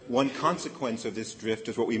 One consequence of this drift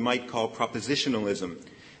is what we might call propositionalism,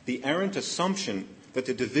 the errant assumption that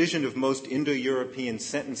the division of most Indo-European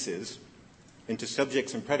sentences into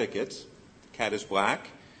subjects and predicates, cat is black,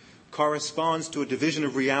 corresponds to a division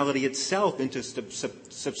of reality itself into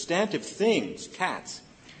substantive things, cats,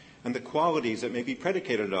 and the qualities that may be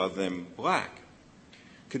predicated of them, black.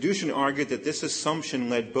 Kadushin argued that this assumption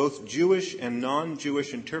led both Jewish and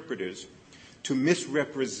non-Jewish interpreters to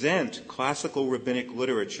misrepresent classical rabbinic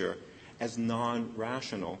literature as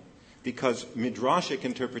non-rational, because midrashic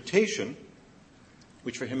interpretation,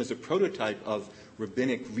 which for him is a prototype of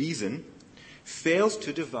rabbinic reason, fails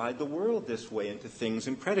to divide the world this way into things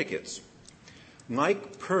and predicates.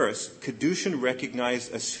 Like Peirce, Kadushin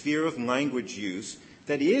recognized a sphere of language use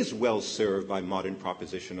that is well served by modern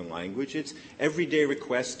propositional language. It's everyday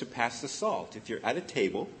requests to pass the salt. If you're at a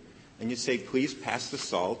table and you say, please pass the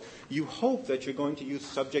salt, you hope that you're going to use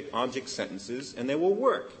subject-object sentences and they will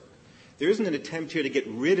work. There isn't an attempt here to get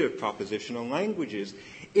rid of propositional languages.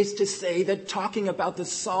 It's to say that talking about the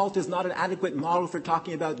salt is not an adequate model for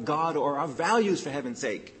talking about God or our values, for heaven's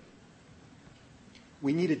sake.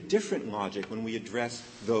 We need a different logic when we address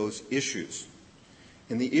those issues.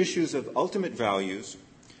 In the issues of ultimate values,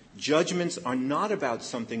 judgments are not about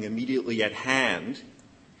something immediately at hand,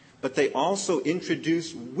 but they also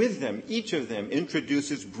introduce with them, each of them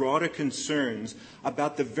introduces broader concerns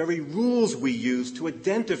about the very rules we use to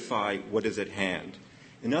identify what is at hand.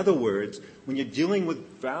 In other words, when you're dealing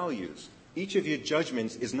with values, each of your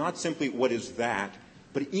judgments is not simply what is that,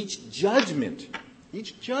 but each judgment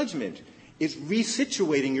is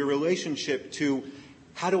resituating your relationship to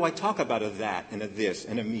how do I talk about a that and a this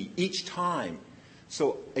and a me each time.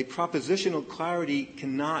 So a propositional clarity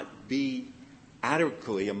cannot be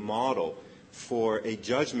adequately a model for a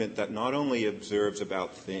judgment that not only observes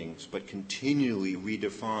about things, but continually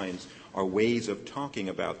redefines our ways of talking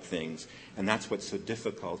about things. And that's what's so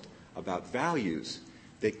difficult about values.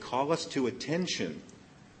 They call us to attention,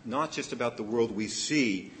 not just about the world we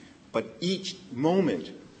see, but each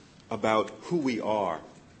moment about who we are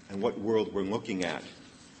and what world we're looking at.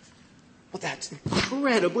 Well, that's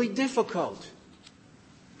incredibly difficult.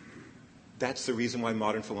 That's the reason why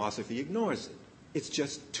modern philosophy ignores it. It's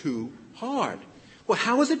just too hard. Well,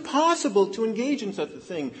 how is it possible to engage in such a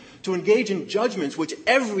thing, to engage in judgments which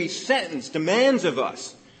every sentence demands of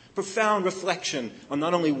us? Profound reflection on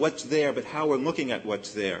not only what's there, but how we're looking at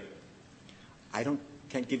what's there.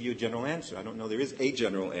 Can't give you a general answer. I don't know there is a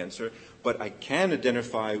general answer, but I can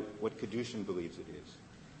identify what Kadushin believes it is.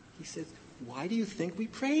 He says, why do you think we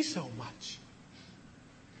pray so much?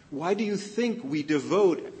 Why do you think we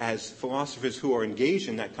devote, as philosophers who are engaged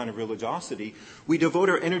in that kind of religiosity, we devote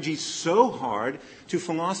our energy so hard to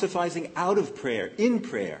philosophizing out of prayer, in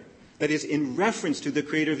prayer, that is, in reference to the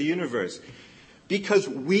creator of the universe? Because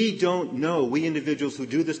we don't know, we individuals who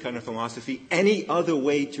do this kind of philosophy, any other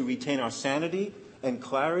way to retain our sanity and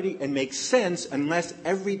clarity and make sense unless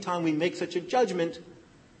every time we make such a judgment,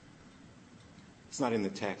 it's not in the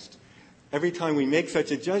text, every time we make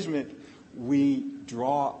such a judgment, we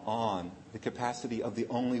draw on the capacity of the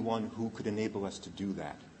only one who could enable us to do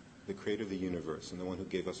that, the creator of the universe and the one who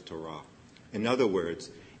gave us Torah. In other words,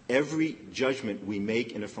 every judgment we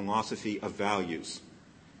make in a philosophy of values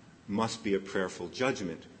must be a prayerful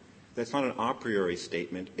judgment. That's not an a priori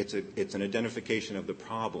statement. It's an identification of the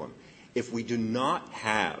problem. If we do not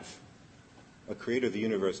have a creator of the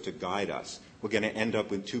universe to guide us, we're going to end up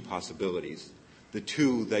with two possibilities, the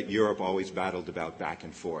two that Europe always battled about back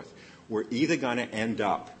and forth. We're either going to end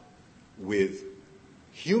up with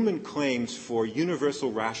human claims for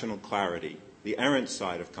universal rational clarity, the errant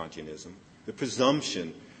side of Kantianism, the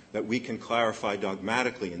presumption that we can clarify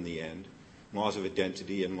dogmatically in the end, laws of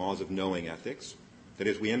identity and laws of knowing ethics. That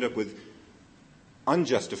is, we end up with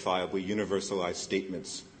unjustifiably universalized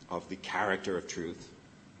statements of the character of truth.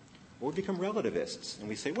 Or we become relativists, and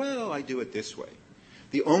we say, well, I do it this way.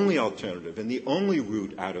 The only alternative and the only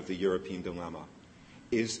route out of the European dilemma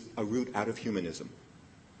is a route out of humanism.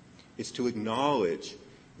 It's to acknowledge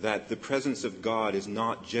that the presence of God is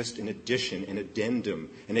not just an addition, an addendum,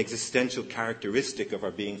 an existential characteristic of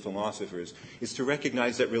our being philosophers. It's to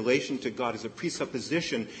recognize that relation to God is a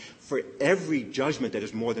presupposition for every judgment that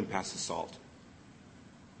is more than past the salt.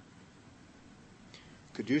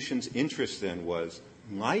 Kadushin's interest then was,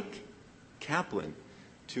 like Kaplan,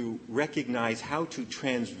 to recognize how to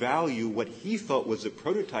transvalue what he felt was a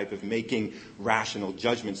prototype of making rational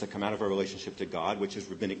judgments that come out of our relationship to God, which is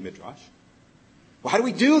rabbinic midrash. Well, how do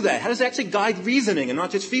we do that? How does it actually guide reasoning and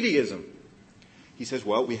not just fideism? he says,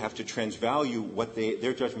 well, we have to transvalue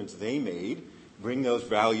their judgments they made, bring those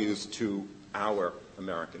values to our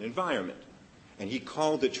American environment. And he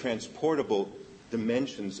called the transportable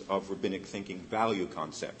dimensions of rabbinic thinking value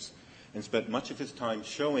concepts, and spent much of his time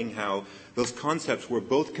showing how those concepts were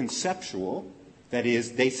both conceptual, that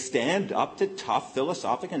is, they stand up to tough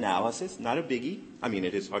philosophic analysis, not a biggie. I mean,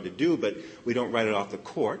 it is hard to do, but we don't write it off the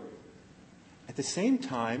court. At the same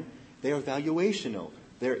time, they are valuational.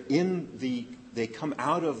 They come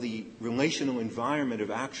out of the relational environment of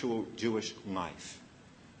actual Jewish life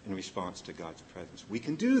in response to God's presence. We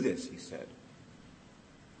can do this, he said.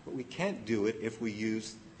 But we can't do it if we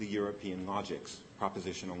use the European logics,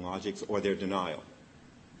 propositional logics, or their denial.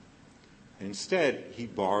 And instead, he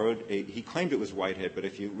claimed it was Whitehead, but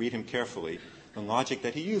if you read him carefully, the logic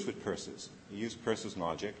that he used with Peirce's, he used Peirce's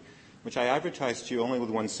logic, which I advertised to you only with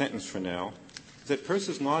one sentence for now, is that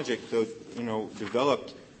Peirce's logic, though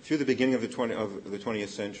developed through the beginning of the 20th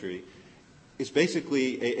century, is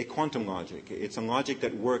basically a quantum logic. It's a logic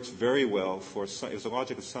that works very well it's a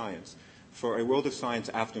logic of science, for a world of science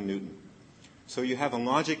after Newton. So you have a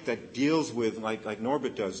logic that deals with, like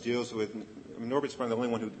Norbert does, Norbert's probably the only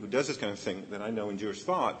one who does this kind of thing that I know in Jewish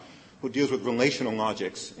thought, who deals with relational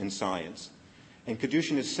logics in science. And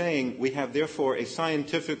Kadushin is saying we have, therefore, a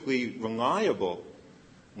scientifically reliable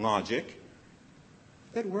logic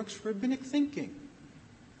that works for rabbinic thinking.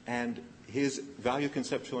 And his value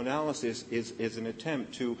conceptual analysis is an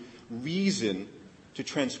attempt to reason, to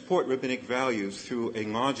transport rabbinic values through a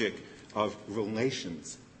logic of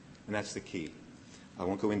relations. And that's the key. I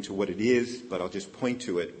won't go into what it is, but I'll just point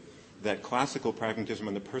to it, that classical pragmatism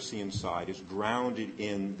on the Peircean side is grounded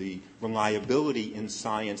in the reliability in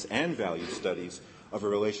science and value studies of a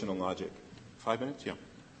relational logic. 5 minutes? Yeah.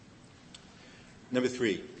 Number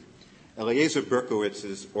 3, Eliezer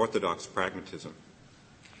Berkowitz's orthodox pragmatism.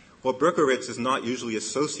 While Berkowitz is not usually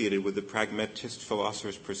associated with the pragmatist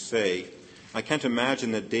philosophers per se, I can't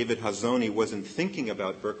imagine that David Hazony wasn't thinking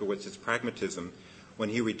about Berkowitz's pragmatism when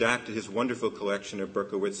he redacted his wonderful collection of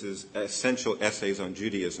Berkowitz's essential essays on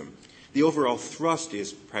Judaism. The overall thrust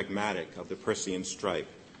is pragmatic of the Peircean stripe.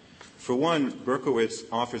 For one, Berkowitz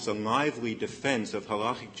offers a lively defense of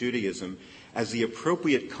halachic Judaism as the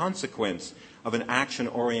appropriate consequence of an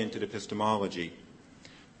action-oriented epistemology.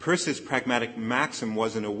 Peirce's pragmatic maxim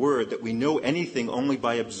was, in a word, that we know anything only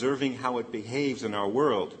by observing how it behaves in our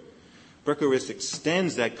world. Berkowitz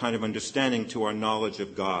extends that kind of understanding to our knowledge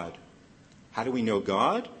of God. How do we know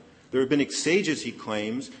God? The rabbinic sages, he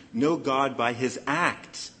claims, know God by his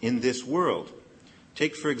acts in this world.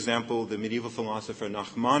 Take, for example, the medieval philosopher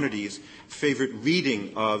Nachmanides' favorite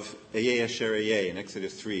reading of Ehyeh Asher Ehyeh in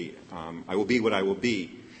Exodus 3, I will be what I will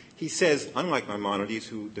be. He says, unlike Maimonides,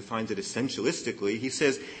 who defines it essentialistically, he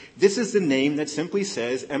says, this is the name that simply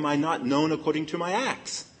says, am I not known according to my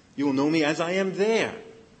acts? You will know me as I am there.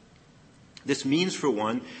 This means, for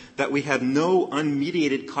one, that we have no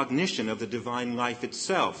unmediated cognition of the divine life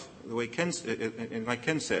itself, the way like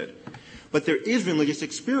Ken said. But there is religious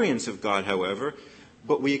experience of God, however,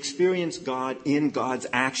 but we experience God in God's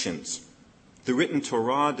actions. The written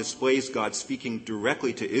Torah displays God speaking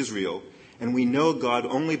directly to Israel, and we know God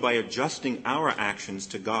only by adjusting our actions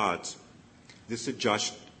to God's. This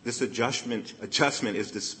adjustment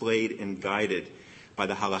is displayed and guided by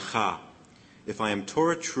the halakha. If I am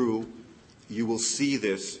Torah true, you will see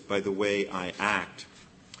this by the way I act.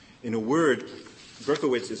 In a word,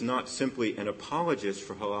 Berkowitz is not simply an apologist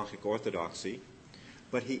for halachic orthodoxy,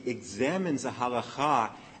 but he examines the halakha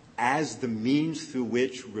as the means through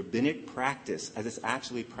which rabbinic practice, as it's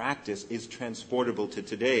actually practiced, is transportable to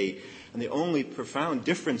today. And the only profound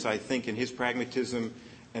difference, I think, in his pragmatism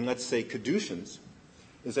and, let's say, Kedushin's,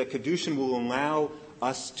 is that Kedushin will allow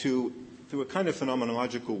us to, through a kind of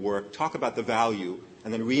phenomenological work, talk about the value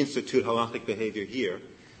and then reinstitute halachic behavior here.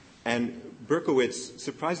 And Berkowitz,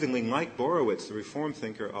 surprisingly like Borowitz, the reform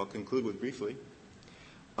thinker I'll conclude with briefly,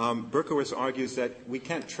 Berkowitz argues that we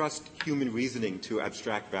can't trust human reasoning to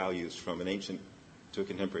abstract values from an ancient to a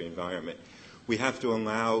contemporary environment. We have to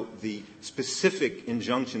allow the specific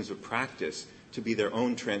injunctions of practice to be their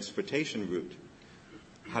own transportation route.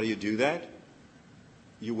 How do you do that?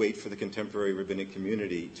 You wait for the contemporary rabbinic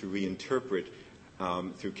community to reinterpret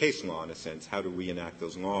through case law, in a sense, how to reenact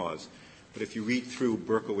those laws. But if you read through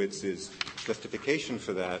Berkowitz's justification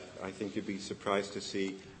for that, I think you'd be surprised to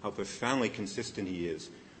see how profoundly consistent he is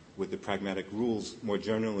with the pragmatic rules more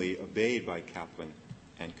generally obeyed by Kaplan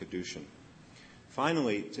and Kedushin.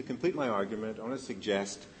 Finally, to complete my argument, I want to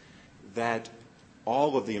suggest that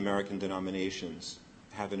all of the American denominations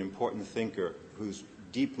have an important thinker who's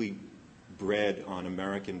deeply bred on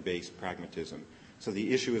American-based pragmatism. So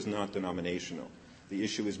the issue is not denominational. The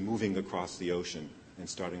issue is moving across the ocean and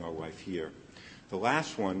starting our life here. The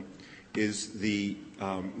last one is the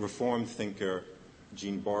Reformed thinker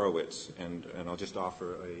Gene Borowitz, and I'll just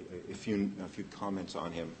offer a few comments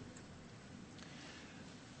on him.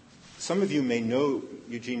 Some of you may know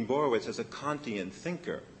Eugene Borowitz as a Kantian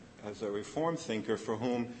thinker, as a Reformed thinker for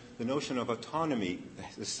whom the notion of autonomy,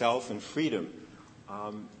 the self and freedom,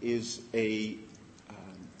 is a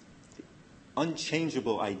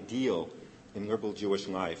unchangeable ideal in liberal Jewish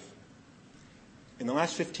life. In the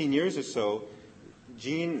last 15 years or so,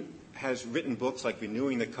 Gene has written books like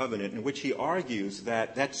Renewing the Covenant, in which he argues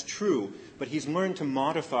that that's true, but he's learned to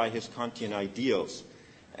modify his Kantian ideals.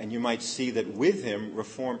 And you might see that with him,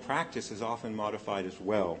 Reform practice is often modified as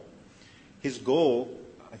well. His goal,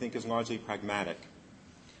 I think, is largely pragmatic,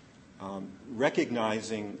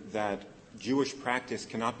 recognizing that Jewish practice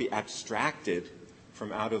cannot be abstracted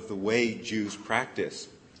from out of the way Jews practice.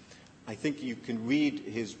 I think you can read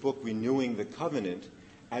his book, Renewing the Covenant,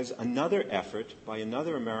 as another effort by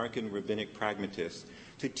another American rabbinic pragmatist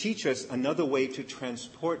to teach us another way to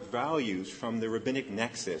transport values from the rabbinic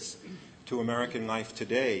nexus to American life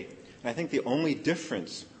today. And I think the only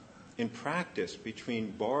difference in practice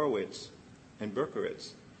between Borowitz and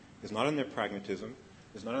Berkowitz is not in their pragmatism,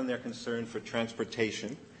 is not on their concern for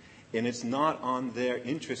transportation, and it's not on their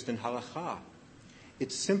interest in halakha.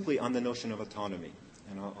 It's simply on the notion of autonomy.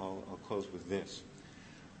 And I'll close with this.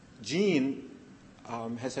 Gene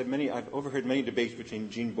has had I've overheard many debates between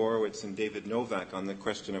Gene Borowitz and David Novak on the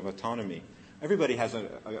question of autonomy. Everybody has an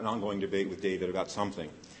ongoing debate with David about something.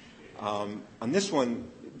 On this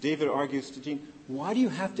one, David argues to Gene, why do you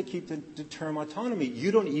have to keep the term autonomy?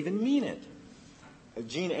 You don't even mean it.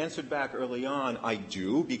 Gene answered back early on, I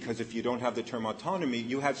do, because if you don't have the term autonomy,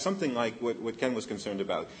 you have something like what Ken was concerned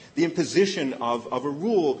about, the imposition of a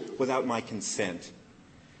rule without my consent.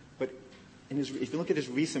 But if you look at his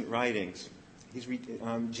recent writings,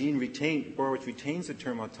 Borowitz retains the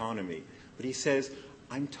term autonomy, but he says,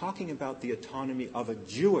 I'm talking about the autonomy of a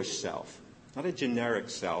Jewish self, not a generic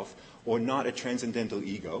self, or not a transcendental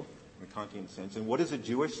ego, in the Kantian sense. And what is a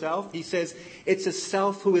Jewish self? He says, it's a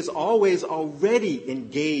self who is always already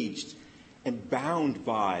engaged and bound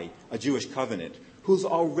by a Jewish covenant, who's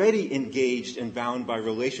already engaged and bound by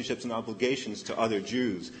relationships and obligations to other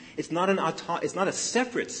Jews. It's not a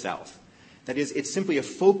separate self. That is, it's simply a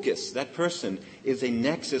focus. That person is a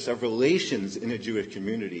nexus of relations in a Jewish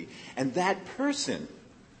community. And that person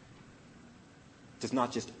does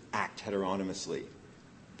not just act heteronomously,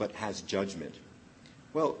 but has judgment.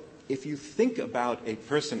 Well, if you think about a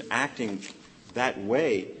person acting that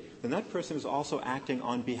way, then that person is also acting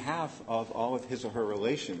on behalf of all of his or her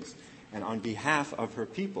relations and on behalf of her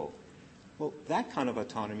people. Well, that kind of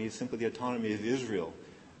autonomy is simply the autonomy of Israel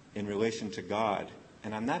in relation to God.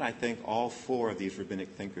 And on that, I think all four of these rabbinic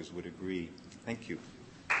thinkers would agree. Thank you.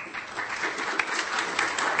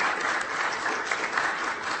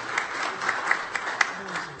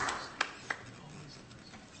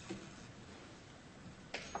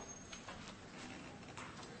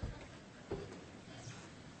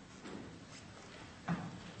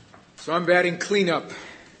 So I'm batting cleanup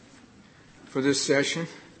for this session.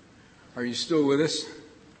 Are you still with us?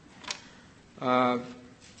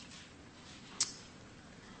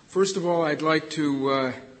 First of all, I'd like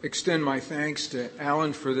to extend my thanks to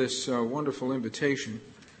Alan for this wonderful invitation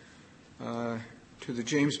to the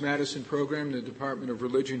James Madison program, the Department of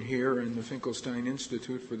Religion here, and the Finkelstein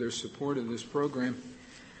Institute for their support of this program.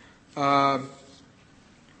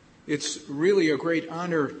 It's really a great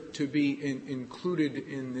honor to be included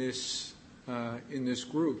in this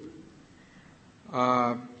group.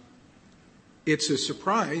 It's a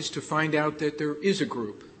surprise to find out that there is a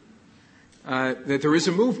group, that there is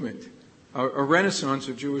a movement, a renaissance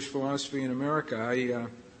of Jewish philosophy in America.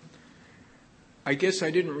 I guess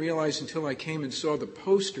I didn't realize until I came and saw the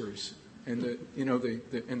posters and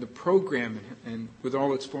the program and with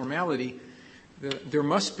all its formality that there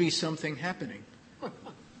must be something happening.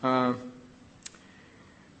 Now,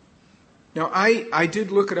 I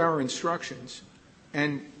did look at our instructions,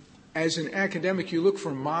 and as an academic, you look for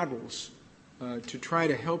models to try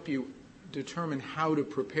to help you determine how to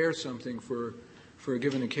prepare something for a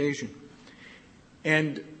given occasion.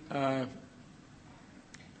 And the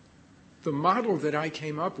model that I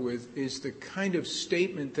came up with is the kind of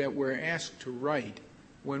statement that we're asked to write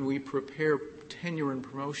when we prepare tenure and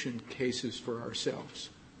promotion cases for ourselves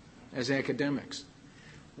as academics.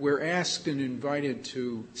 We're asked and invited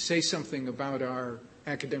to say something about our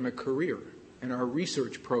academic career and our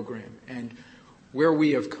research program and where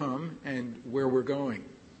we have come and where we're going.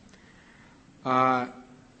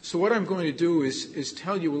 So what I'm going to do is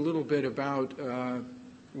tell you a little bit about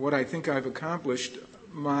what I think I've accomplished.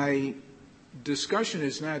 My discussion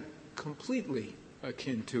is not completely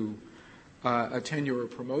akin to a tenure or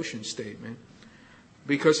promotion statement,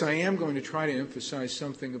 because I am going to try to emphasize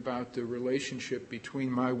something about the relationship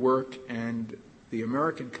between my work and the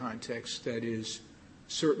American context that is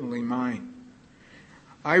certainly mine.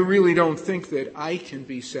 I really don't think that I can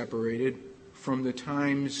be separated from the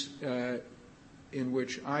times in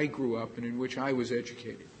which I grew up and in which I was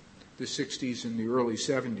educated, the 60s and the early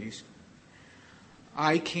 70s.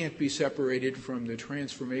 I can't be separated from the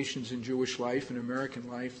transformations in Jewish life and American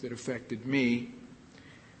life that affected me,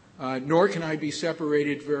 nor can I be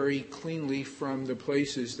separated very cleanly from the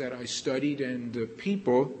places that I studied and the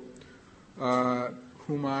people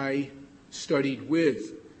whom I studied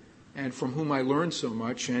with and from whom I learned so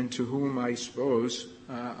much and to whom I suppose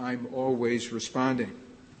I'm always responding.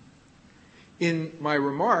 In my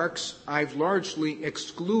remarks, I've largely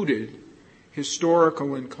excluded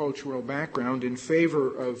historical and cultural background in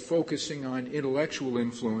favor of focusing on intellectual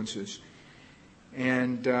influences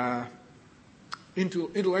and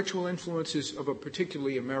intellectual influences of a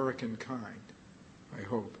particularly American kind, I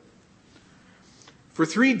hope. For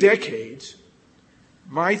 3 decades,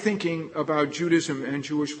 my thinking about Judaism and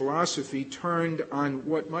Jewish philosophy turned on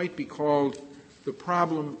what might be called the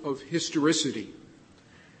problem of historicity.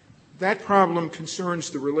 That problem concerns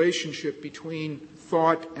the relationship between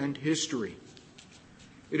thought and history.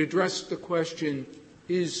 It addressed the question,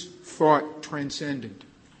 is thought transcendent?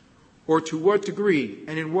 Or to what degree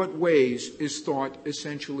and in what ways is thought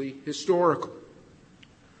essentially historical?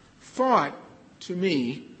 Thought, to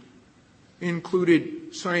me,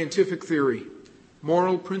 included scientific theory,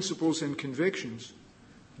 moral principles and convictions,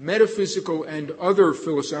 metaphysical and other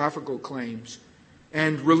philosophical claims,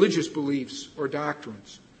 and religious beliefs or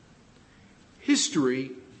doctrines.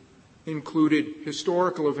 History included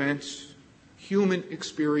historical events, human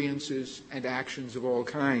experiences, and actions of all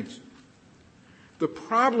kinds. The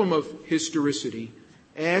problem of historicity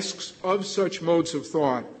asks of such modes of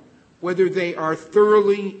thought whether they are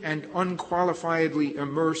thoroughly and unqualifiedly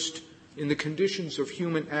immersed in the conditions of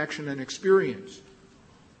human action and experience,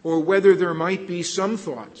 or whether there might be some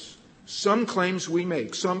thoughts, some claims we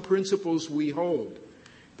make, some principles we hold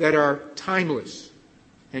that are timeless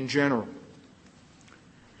and general.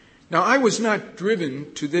 Now, I was not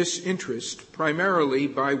driven to this interest primarily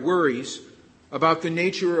by worries about the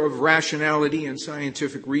nature of rationality and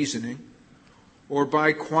scientific reasoning, or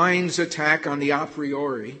by Quine's attack on the a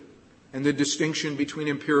priori and the distinction between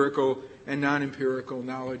empirical and non-empirical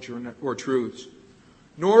knowledge or truths.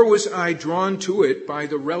 Nor was I drawn to it by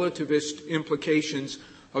the relativist implications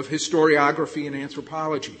of historiography and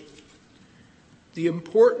anthropology. The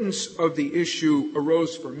importance of the issue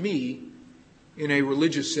arose for me in a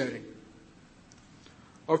religious setting.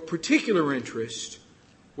 Of particular interest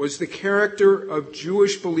was the character of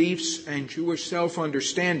Jewish beliefs and Jewish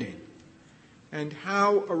self-understanding, and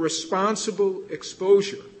how a responsible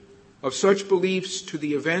exposure of such beliefs to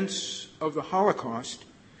the events of the Holocaust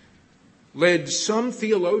led some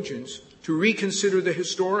theologians to reconsider the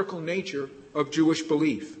historical nature of Jewish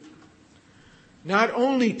belief. Not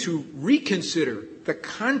only to reconsider the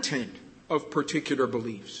content of particular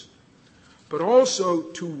beliefs, but also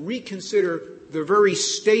to reconsider the very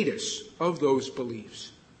status of those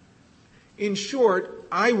beliefs. In short,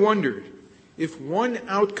 I wondered if one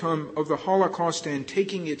outcome of the Holocaust and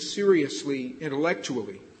taking it seriously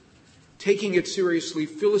intellectually, taking it seriously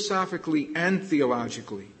philosophically and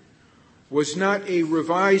theologically, was not a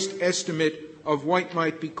revised estimate of what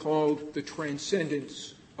might be called the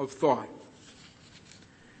transcendence of thought.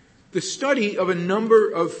 The study of a number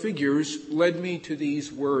of figures led me to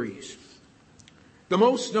these worries. The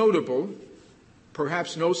most notable,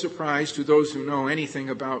 perhaps no surprise to those who know anything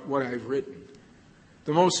about what I've written,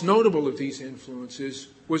 the most notable of these influences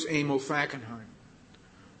was Emil Fackenheim,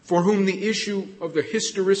 for whom the issue of the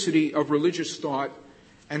historicity of religious thought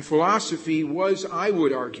and philosophy was, I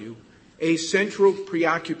would argue, a central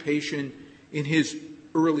preoccupation in his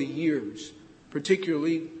early years,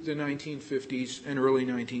 particularly the 1950s and early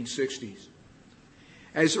 1960s.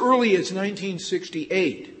 As early as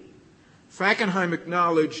 1968, Fackenheim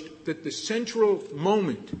acknowledged that the central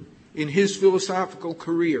moment in his philosophical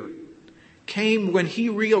career came when he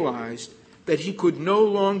realized that he could no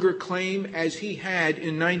longer claim, as he had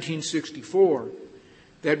in 1964,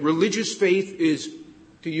 that religious faith is,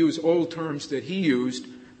 to use old terms that he used,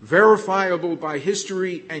 verifiable by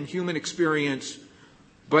history and human experience,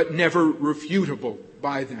 but never refutable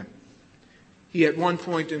by them. He at one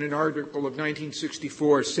point in an article of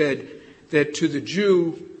 1964 said that to the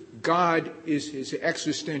Jew, God is his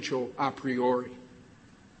existential a priori.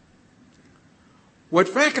 What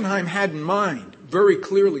Fackenheim had in mind very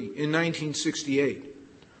clearly in 1968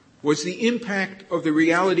 was the impact of the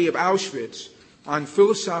reality of Auschwitz on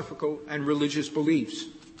philosophical and religious beliefs.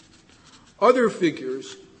 Other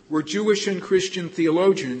figures were Jewish and Christian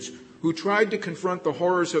theologians who tried to confront the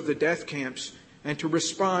horrors of the death camps and to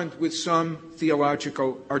respond with some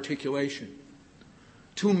theological articulation.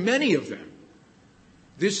 To many of them,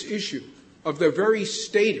 this issue of the very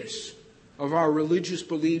status of our religious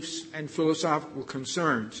beliefs and philosophical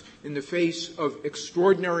concerns in the face of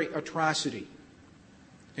extraordinary atrocity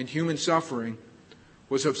and human suffering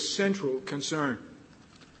was of central concern.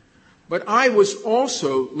 But I was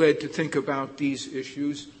also led to think about these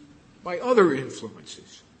issues by other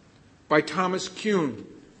influences, by Thomas Kuhn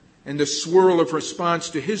and the swirl of response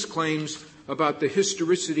to his claims about the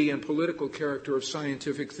historicity and political character of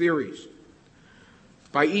scientific theories,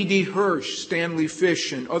 by E.D. Hirsch, Stanley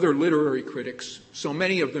Fish, and other literary critics, so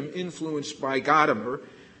many of them influenced by Gadamer,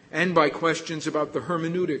 and by questions about the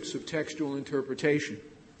hermeneutics of textual interpretation,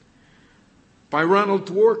 by Ronald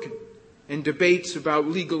Dworkin and debates about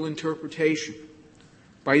legal interpretation,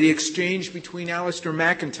 by the exchange between Alistair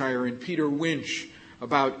McIntyre and Peter Winch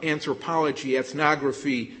about anthropology,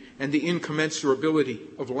 ethnography, and the incommensurability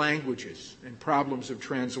of languages and problems of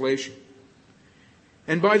translation,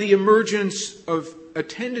 and by the emergence of a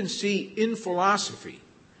tendency in philosophy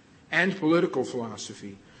and political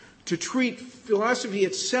philosophy to treat philosophy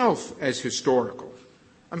itself as historical.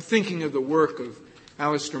 I'm thinking of the work of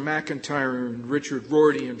Alistair McIntyre and Richard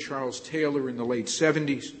Rorty and Charles Taylor in the late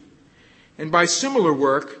 70s, and by similar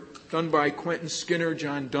work done by Quentin Skinner,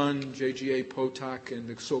 John Donne, J.G.A. Potok, and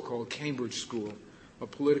the so-called Cambridge School of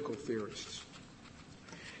political theorists.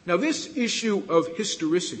 Now, this issue of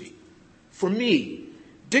historicity, for me,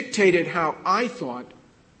 dictated how I thought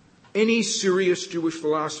any serious Jewish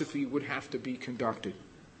philosophy would have to be conducted.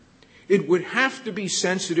 It would have to be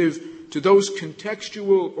sensitive to those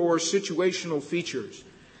contextual or situational features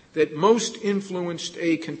that most influenced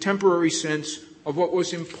a contemporary sense of what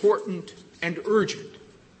was important and urgent,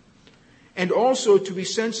 and also to be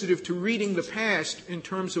sensitive to reading the past in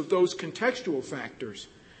terms of those contextual factors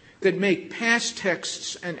that make past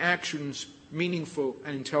texts and actions meaningful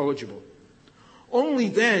and intelligible. Only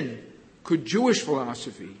then could Jewish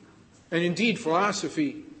philosophy, and indeed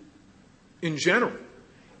philosophy in general,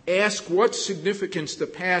 ask what significance the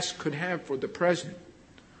past could have for the present,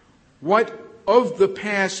 what of the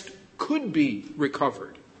past could be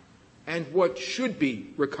recovered, and what should be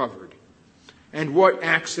recovered, and what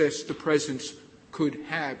access the present could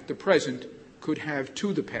have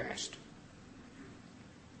to the past.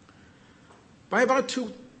 By about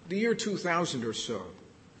the year 2000 or so,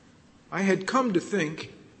 I had come to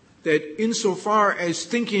think that insofar as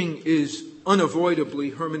thinking is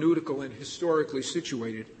unavoidably hermeneutical and historically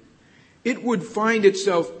situated, it would find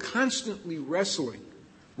itself constantly wrestling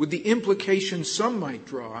with the implication some might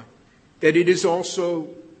draw that it is also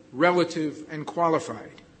relative and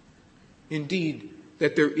qualified. Indeed,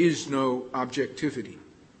 that there is no objectivity.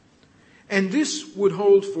 And this would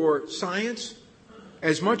hold for science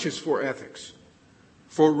as much as for ethics,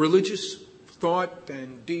 for religious thought and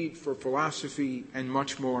indeed for philosophy and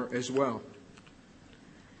much more as well.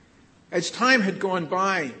 As time had gone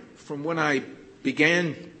by from when I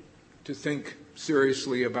began to think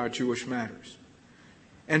seriously about Jewish matters,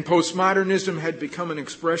 and postmodernism had become an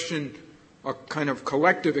expression, a kind of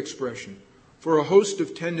collective expression, for a host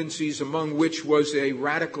of tendencies among which was a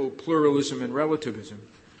radical pluralism and relativism,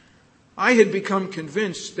 I had become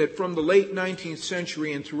convinced that from the late 19th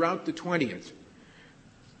century and throughout the 20th,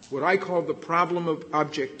 what I call the problem of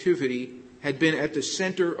objectivity had been at the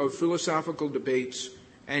center of philosophical debates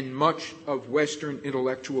and much of Western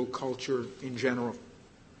intellectual culture in general.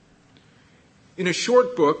 In a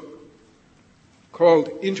short book called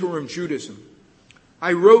Interim Judaism,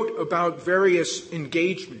 I wrote about various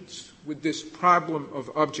engagements with this problem of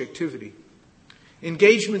objectivity,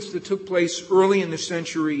 engagements that took place early in the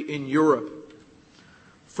century in Europe,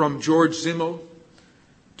 from George Simmel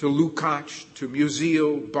to Lukács, to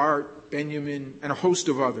Musil, Barth, Benjamin, and a host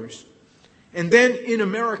of others. And then in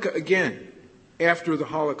America again, after the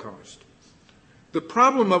Holocaust. The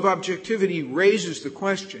problem of objectivity raises the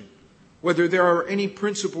question whether there are any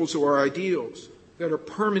principles or ideals that are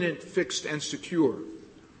permanent, fixed, and secure,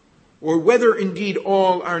 or whether indeed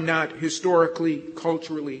all are not historically,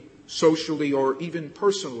 culturally, socially, or even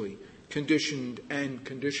personally conditioned and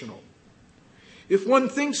conditional. If one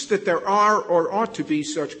thinks that there are or ought to be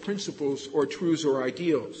such principles or truths or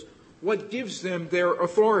ideals, what gives them their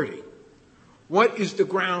authority? What is the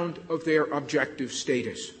ground of their objective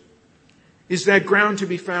status? Is that ground to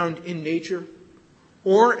be found in nature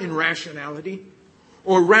or in rationality,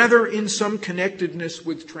 or rather in some connectedness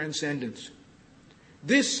with transcendence?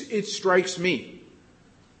 This, it strikes me.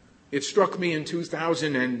 It struck me in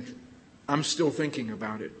 2000, and I'm still thinking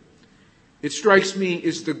about it. It strikes me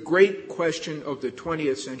is the great question of the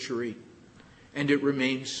 20th century, and it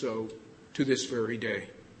remains so to this very day.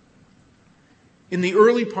 In the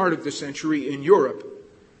early part of the century in Europe,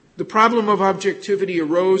 the problem of objectivity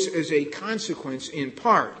arose as a consequence, in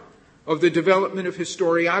part, of the development of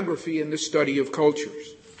historiography and the study of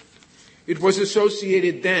cultures. It was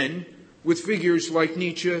associated then with figures like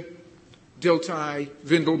Nietzsche, Dilthey,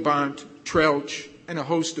 Windelband, Trelch, and a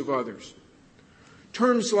host of others.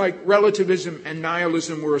 Terms like relativism and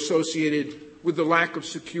nihilism were associated with the lack of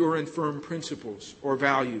secure and firm principles or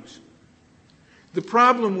values. The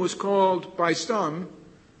problem was called, by some,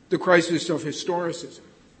 the crisis of historicism.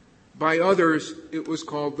 By others, it was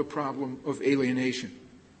called the problem of alienation.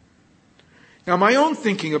 Now, my own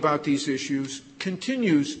thinking about these issues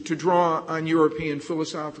continues to draw on European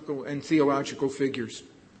philosophical and theological figures.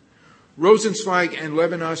 Rosenzweig and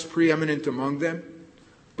Levinas preeminent among them,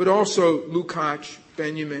 but also Lukács,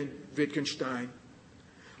 Benjamin, Wittgenstein.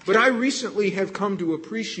 But I recently have come to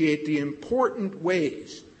appreciate the important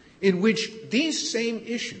ways in which these same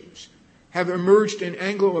issues have emerged in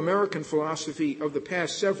Anglo-American philosophy of the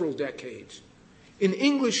past several decades, in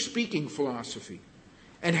English-speaking philosophy,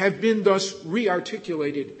 and have been thus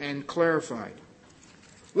re-articulated and clarified.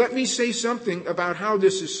 Let me say something about how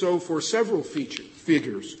this is so for several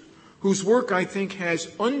figures whose work I think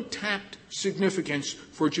has untapped significance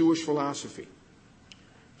for Jewish philosophy.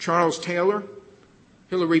 Charles Taylor,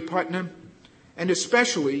 Hilary Putnam, and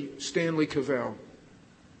especially Stanley Cavell.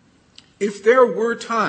 If there were time